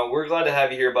 but we're glad to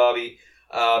have you here, Bobby.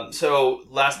 So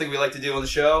last thing we like to do on the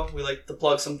show, we like to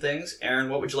plug some things. Aaron,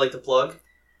 what would you like to plug?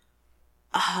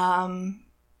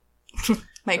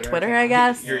 My Twitter Twitter, I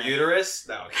account. guess. Your uterus?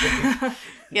 No.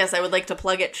 Yes, I would like to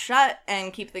plug it shut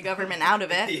and keep the government out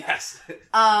of it. Yes.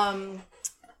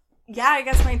 Yeah, I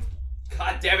guess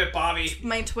God damn it, Bobby.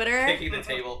 my Twitter, Kicking the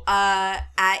table.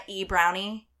 at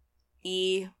eBrownie,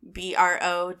 EBROWNIE.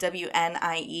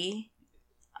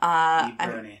 I'm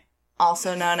Brony.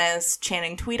 also known as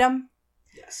Channing Tweedum.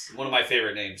 Yes. One of my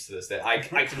favorite names to this day. I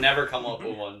can never come up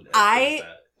with one. as good I- as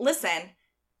that. Listen,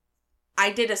 I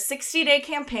did a 60-day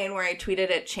campaign where I tweeted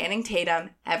at Channing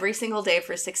Tatum every single day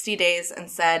for 60 days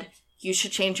and said, you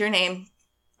should change your name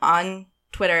on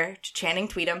Twitter to Channing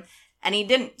Tweedum. And he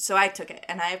didn't, so I took it.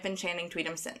 And I have been Channing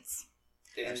Tweedum since.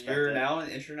 And Respect you're it. now an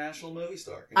international movie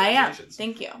star. I am. Congratulations.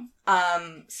 Thank you.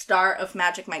 Star of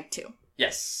Magic Mike 2.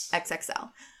 Yes. XXL.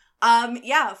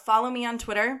 Yeah, follow me on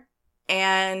Twitter.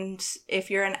 And if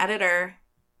you're an editor,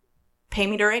 pay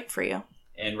me to write for you.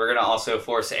 And we're going to also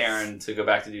force Aaron to go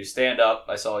back to do stand-up.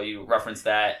 I saw you reference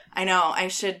that. I know. I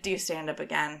should do stand-up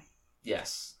again.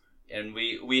 Yes. And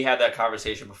we had that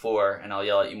conversation before, and I'll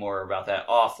yell at you more about that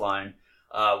offline.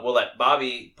 We'll let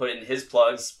Bobby put in his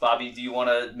plugs. Bobby, do you want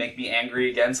to make me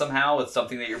angry again somehow with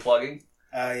something that you're plugging?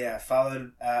 Yeah,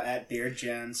 followed at Beard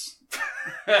Jones.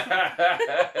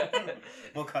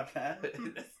 We'll cut that.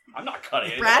 I'm not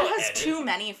cutting it. Brad has too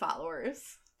many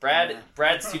followers.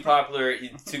 Brad's too popular.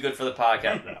 He's too good for the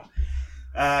podcast now.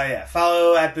 Yeah,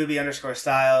 follow at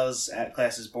Booby_Styles, at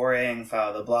Class is Boring.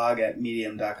 Follow the blog at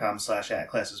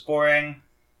medium.com/@classisboring.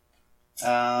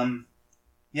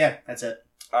 Yeah, that's it.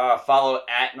 Follow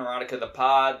at Neurotica the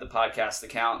podcast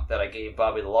account that I gave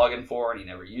Bobby the login for, and he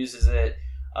never uses it.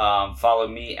 Follow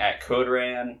me at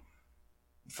CodeRan.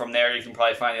 From there, you can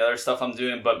probably find the other stuff I'm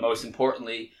doing, but most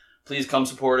importantly, please come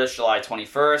support us July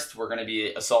 21st. We're going to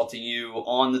be assaulting you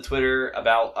on the Twitter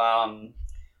about,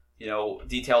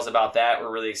 details about that.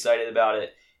 We're really excited about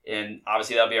it. And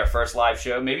obviously that'll be our first live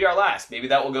show. Maybe our last. Maybe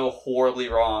that will go horribly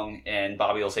wrong and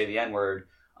Bobby will say the N-word.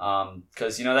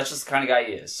 Because, that's just the kind of guy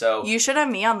he is. So you should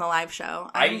have me on the live show.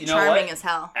 I'm charming as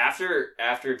hell.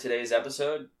 After today's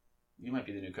episode, you might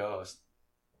be the new co-host.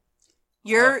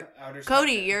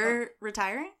 Cody, you're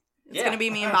retiring? It's going to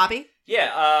be me and Bobby? Yeah,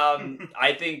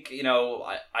 I think,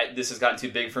 this has gotten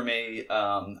too big for me.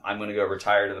 I'm going to go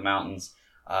retire to the mountains.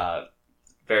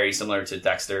 Very similar to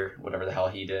Dexter, whatever the hell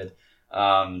he did.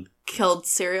 Killed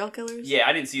serial killers? Yeah,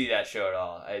 I didn't see that show at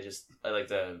all. I like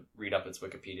to read up its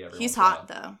Wikipedia every He's once in a hot,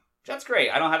 while. though. That's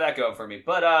great. I don't have that going for me.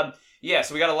 But,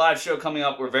 so we got a live show coming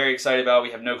up. We're very excited about it.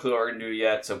 We have no clue what we're going to do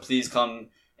yet. So please come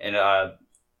and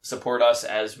support us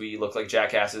as we look like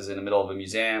jackasses in the middle of a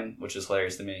museum, which is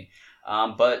hilarious to me.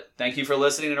 But thank you for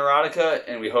listening to Neurotica,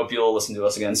 and we hope you'll listen to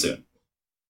us again soon.